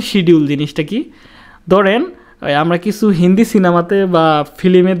 ধরেন এখানে শিডিউল জিনিসটা কি, ধরেন আমরা কিছু হিন্দি সিনেমাতে বা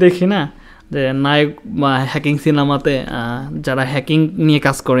ফিল্মে দেখি না যে নায়ক বা হ্যাকিং সিনেমাতে যারা হ্যাকিং নিয়ে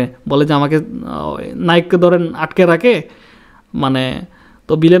কাজ করে বলে যে আমাকে, নায়ককে ধরেন আটকে রাখে,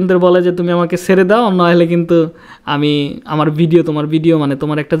 তো ভিলেনদের বলে যে তুমি আমাকে ছেড়ে দাও, নাহলে কিন্তু আমি তোমার ভিডিও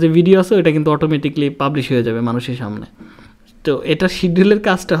তোমার একটা যে ভিডিও আছে ওইটা কিন্তু অটোমেটিকলি পাবলিশ হয়ে যাবে মানুষের সামনে। তো এটা শিডিউলের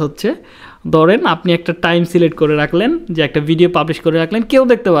কাজটা হচ্ছে, ধরেন আপনি একটা টাইম সিলেক্ট করে রাখলেন যে একটা ভিডিও পাবলিশ করে রাখলেন, কেউ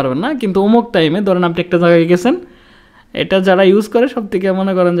দেখতে পারবেন না, কিন্তু অমুক টাইমে ধরেন আপনি একটা জায়গায় গেছেন। এটা যারা ইউজ করে সব থেকে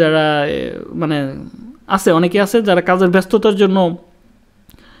মনে করেন যারা আছে, অনেকে আছে যারা কাজের ব্যস্ততার জন্য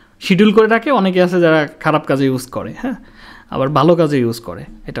শিডিউল করে রাখে, অনেকে আছে যারা খারাপ কাজে ইউজ করে, হ্যাঁ, আবার ভালো কাজে ইউজ করে।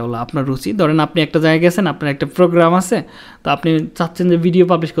 এটা হলো আপনার রুচি। ধরেন আপনি একটা জায়গায় গেছেন, আপনার একটা প্রোগ্রাম আছে, তো আপনি চাচ্ছেন যে ভিডিও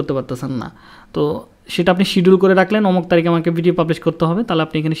পাবলিশ করতে পারতেছেন না, তো সেটা আপনি শিডিউল করে রাখলেন, অমুক তারিখে আমাকে ভিডিও পাবলিশ করতে হবে, তাহলে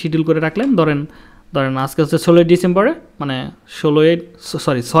আপনি এখানে শিডিউল করে রাখলেন। ধরেন আজকে হচ্ছে 16 ডিসেম্বরে, মানে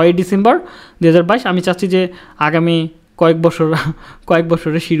 6 ডিসেম্বর 2022। আমি চাচ্ছি যে আগামী কয়েক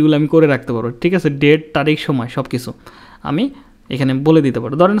বছরের শিডিউল আমি করে রাখতে পারবো, ঠিক আছে, ডেট, তারিখ, সময় সব কিছু আমি এখানে বলে দিতে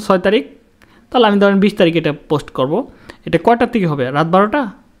পারবো। ধরেন 6 তারিখ, তাহলে আমি ধরেন 20 তারিখে এটা পোস্ট করব। এটা কয়টার থেকে হবে? রাত 12টা,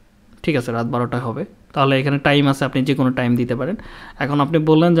 ঠিক আছে, রাত 12টায় হবে। তাহলে এখানে টাইম আছে, আপনি যে কোনো টাইম দিতে পারেন। এখন আপনি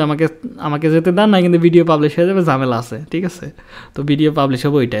বললেন যে আমাকে যেতে দেন না, কিন্তু ভিডিও পাবলিশ হয়ে যাবে, ঝামেলা আছে, ঠিক আছে, তো ভিডিও পাবলিশ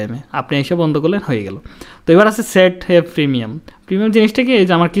হবে ওই টাইমে, আপনি এসে বন্ধ করলেন, হয়ে গেল। তো এবার আছে সেট হে প্রিমিয়াম। প্রিমিয়াম জিনিসটা কি,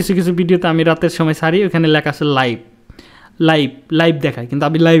 যে আমার কিছু ভিডিওতে আমি রাতের সময় ছাড়ি, ওখানে লেখা আছে লাইভ দেখায়, কিন্তু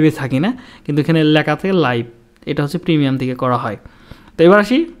আমি লাইভে থাকি না, কিন্তু এখানে লেখা থাকে লাইভ। এটা হচ্ছে প্রিমিয়াম থেকে করা হয়। তো এবার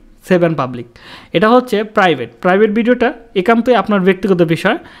আসি সেভ অ্যান্ড পাবলিক। এটা হচ্ছে প্রাইভেট ভিডিওটা একান্তই আপনার ব্যক্তিগত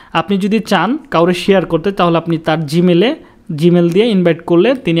বিষয়। আপনি যদি চান কাউরে শেয়ার করতে, তাহলে আপনি তার জিমেল দিয়ে ইনভাইট করলে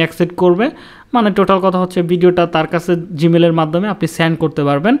তিনি অ্যাকসেপ্ট করবে। মানে টোটাল কথা হচ্ছে ভিডিওটা তার কাছে জিমেলের মাধ্যমে আপনি সেন্ড করতে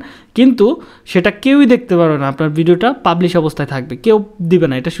পারবেন, কিন্তু সেটা কেউই দেখতে পারবে না, আপনার ভিডিওটা পাবলিশ অবস্থায় থাকবে, কেউ দিবে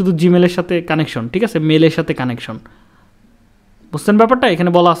না। এটা শুধু জিমেলের সাথে কানেকশন, ঠিক আছে, মেলের সাথে কানেকশন। বুঝছেন ব্যাপারটা? এখানে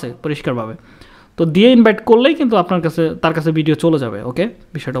বলা আছে পরিষ্কারভাবে। তো দিয়ে ইনভাইট করলেই কিন্তু তার কাছে ভিডিও চলে যাবে। ওকে,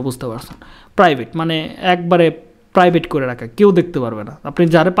 বিষয়টা বুঝতে পারছেন। প্রাইভেট মানে একবারে প্রাইভেট করে রাখা, কেউ দেখতে পারবে না, আপনি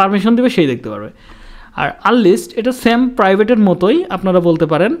যারা পারমিশন দেবে সেই দেখতে পারবে। আর আনলিস্ট এটা সেম প্রাইভেটের মতোই আপনারা বলতে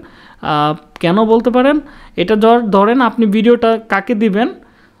পারেন। কেন বলতে পারেন? এটা ধরেন আপনি ভিডিওটা কাকে দিবেন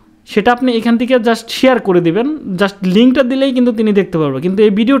সেটা আপনি এখান থেকে জাস্ট শেয়ার করে দিবেন, জাস্ট লিঙ্কটা দিলেই কিন্তু তিনি দেখতে পারবে, কিন্তু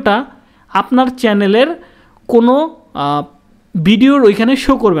এই ভিডিওটা আপনার চ্যানেলের কোনো ভিডিওর ওইখানে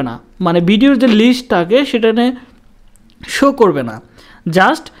শো করবে না, মানে ভিডিওর যে লিস্ট থাকে সেটা শো করবে না।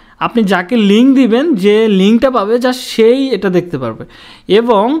 জাস্ট আপনি যাকে লিঙ্ক দিবেন, যে লিঙ্কটা পাবে, জাস্ট সেই এটা দেখতে পারবে।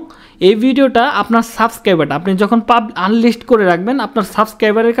 এবং এই ভিডিওটা আপনার সাবস্ক্রাইবারটা আপনি যখন আনলিস্ট করে রাখবেন, আপনার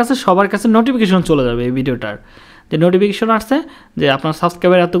সাবস্ক্রাইবারের কাছে সবার কাছে নোটিফিকেশন চলে যাবে। এই ভিডিওটার যে নোটিফিকেশন আসছে যে আপনার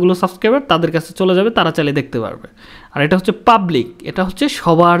সাবস্ক্রাইবার, এতগুলো সাবস্ক্রাইবার, তাদের কাছে চলে যাবে, তারা চাইলে দেখতে পারবে। আর এটা হচ্ছে পাবলিক, এটা হচ্ছে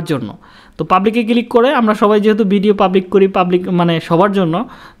সবার জন্য। তো পাবলিকে ক্লিক করে আমরা সবাই যেহেতু ভিডিও পাবলিক করি, পাবলিক মানে সবার জন্য,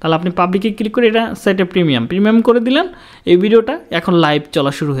 তাহলে আপনি পাবলিকে ক্লিক করে এটা সেটে প্রিমিয়াম করে দিলেন। এই ভিডিওটা এখন লাইভ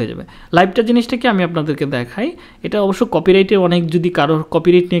চলা শুরু হয়ে যাবে। লাইভটা জিনিসটা কি আমি আপনাদেরকে দেখাই। এটা অবশ্য কপিরাইটে অনেক, যদি কারোর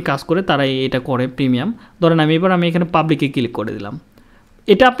কপিরাইট নিয়ে কাজ করে তারাই এটা করে প্রিমিয়াম। ধরেন আমি এখানে পাবলিকে ক্লিক করে দিলাম।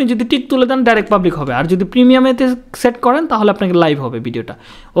 এটা আপনি যদি টিক তুলে দেন ডাইরেক্ট পাবলিক হবে, আর যদি প্রিমিয়ামেতে সেট করেন তাহলে আপনাকে লাইভ হবে ভিডিওটা।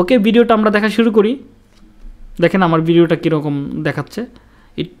 ওকে, ভিডিওটা আমরা দেখা শুরু করি। দেখেন আমার ভিডিওটা কীরকম দেখাচ্ছে।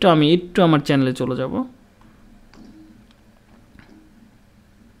 একটু আমার চ্যানেলে চলে যাব।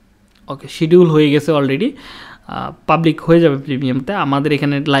 ওকে, শিডিউল হয়ে গেছে অলরেডি, পাবলিক হয়ে যাবে প্রিমিয়ামতে। আমাদের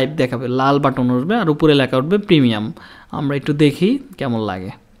এখানে লাইভ দেখাবে, লাল বাটন উঠবে আর উপরে লেখা উঠবে প্রিমিয়াম। আমরা একটু দেখি কেমন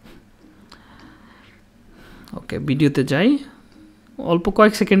লাগে। ওকে, ভিডিওতে যাই, অল্প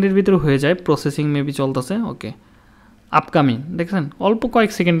কয়েক সেকেন্ডের ভিতরে হয়ে যায়, প্রসেসিং মেবি চলতেছে। ওকে, আপকামিং দেখছেন, অল্প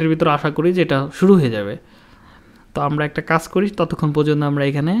কয়েক সেকেন্ডের ভিতরে আশা করি যে এটা শুরু হয়ে যাবে। তো আমরা একটা কাজ করি, ততক্ষণ পর্যন্ত আমরা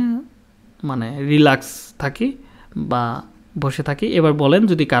এখানে মানে রিল্যাক্স থাকি বা বসে থাকি। এবার বলেন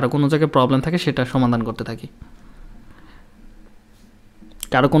যদি কারো কোনো জায়গায় প্রবলেম থাকে সেটা সমাধান করতে থাকি।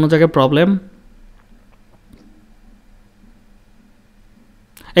 কারো কোনো জায়গায় প্রবলেম?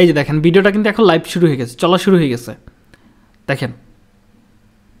 এই যে দেখেন ভিডিওটা কিন্তু এখন লাইভ শুরু হয়ে গেছে, চলা শুরু হয়ে গেছে, দেখেন,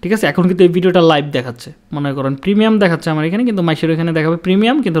 ঠিক আছে। এখন কিন্তু এই ভিডিওটা লাইভ দেখাচ্ছে, মনে করেন প্রিমিয়াম দেখাচ্ছে আমার এখানে, কিন্তু মাইশের এখানে দেখাবে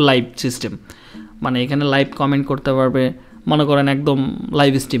প্রিমিয়াম, কিন্তু লাইভ সিস্টেম, মানে এখানে লাইভ কমেন্ট করতে পারবে, মনে করেন একদম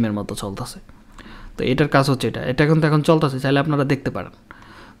লাইভ স্ট্রিমের মতো চলতেছে। তো এটার কাজ হচ্ছে এটা কিন্তু এখন চলতেছে, চাইলে আপনারা দেখতে পারেন।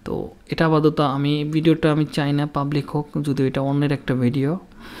 তো এটা আপাতত ভিডিওটা আমি চাই না পাবলিক হোক, যদিও এটা অন্যের একটা ভিডিও,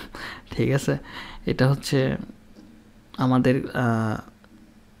 ঠিক আছে। এটা হচ্ছে আমাদের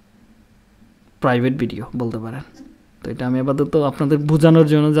প্রাইভেট ভিডিও বলতে পারেন। তো এটা আমি আপাতত আপনাদের বোঝানোর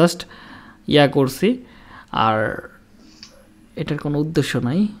জন্য জাস্ট করছি, আর এটার কোনো উদ্দেশ্য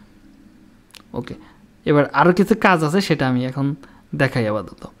নাই। ওকে, এবার আরও কিছু কাজ আছে, সেটা আমি এখন দেখাই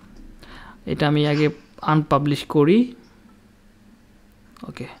আপাতত। এটা আমি আগে আনপাবলিশ করি।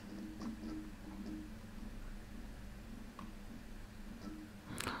 ওকে,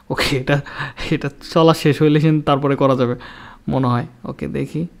 এটা চলা শেষ হইলে তারপরে করা যাবে মনে হয়। ওকে,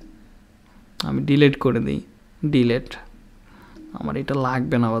 দেখি, আমি ডিলিট করে দিই, ডিলিট, আমার এটা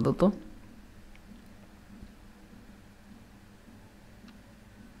লাগবে না আপাতত।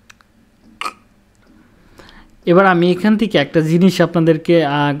 এবার আমি এখান থেকে একটা জিনিস আপনাদেরকে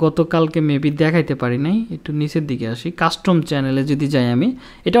গতকালকে মেবি দেখাইতে পারি নাই, একটু নিচের দিকে আসি। কাস্টম চ্যানেলে যদি যাই আমি,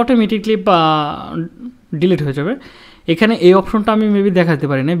 এটা অটোমেটিকলি ডিলিট হয়ে যাবে। এখানে এই অপশনটা আমি মেবি দেখাতে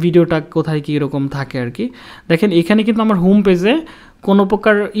পারি না, ভিডিওটা কোথায় কীরকম থাকে আর কি। দেখেন এখানে কিন্তু আমার হোম পেজে কোনো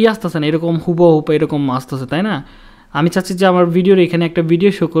প্রকার আসতেছে না, এরকম হুবহুব এরকম আসতেছে, তাই না? আমি চাচ্ছি যে আমার ভিডিওর এখানে একটা ভিডিও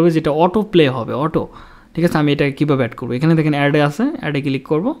শো করবে যেটা অটো প্লে হবে, অটো। ঠিক আছে, আমি এটা কীভাবে অ্যাড করবো? এখানে দেখেন অ্যাডে আছে, অ্যাডে ক্লিক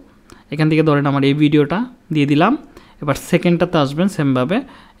করব। এখান থেকে ধরেন আমার এই ভিডিওটা দিয়ে দিলাম। এবার সেকেন্ডটাতে আসবেন সেমভাবে,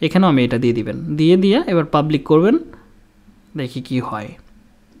 এখানেও আমি এটা দিয়ে দিবেন, দিয়ে এবার পাবলিক করবেন, দেখি কি হয়।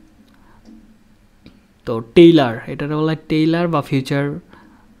 তো টেইলার, এটা বলা হয় টেইলার বা ফিউচার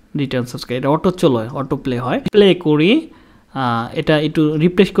রিটার্ন সাবস্ক্রাইব, এটা অটো চলে, অটো প্লে হয়। প্লে করি, এটা একটু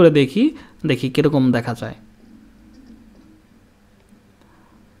রিফ্রেশ করে দেখি কীরকম দেখা যায়।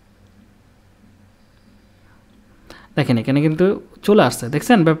 দেখেন এখানে কিন্তু চলে আসছে,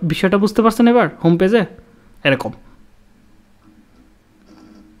 দেখছেন বিষয়টা বুঝতে পারছেন? এবার হোম পেজে এরকম।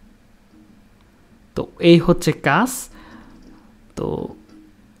 তো এই হচ্ছে কাজ। তো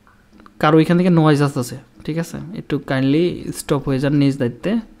কারো এখান থেকে নয়েজ আসতেছে, ঠিক আছে, একটু কাইন্ডলি স্টপ হয়ে যান নিজ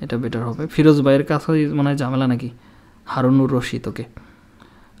দায়িত্বে, এটা বেটার হবে। ফিরোজ ভাইয়ের কাছে মনে হয় ঝামেলা নাকি, হারুনুর রশিদ, ওকে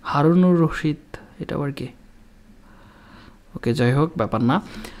হারুনুর রশিদ, এটা আবার কি? ওকে, যাই হোক, ব্যাপার না।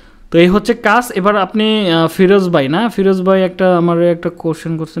 তো এই হচ্ছে কাজ। এবার আপনি ফিরোজ ভাই না, ফিরোজ ভাই আমার একটা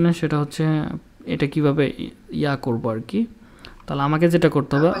কোশ্চেন করছেন, সেটা হচ্ছে এটা কিভাবে করবো আর কি। তাহলে আমাকে যেটা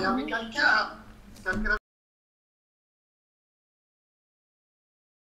করতে হবে,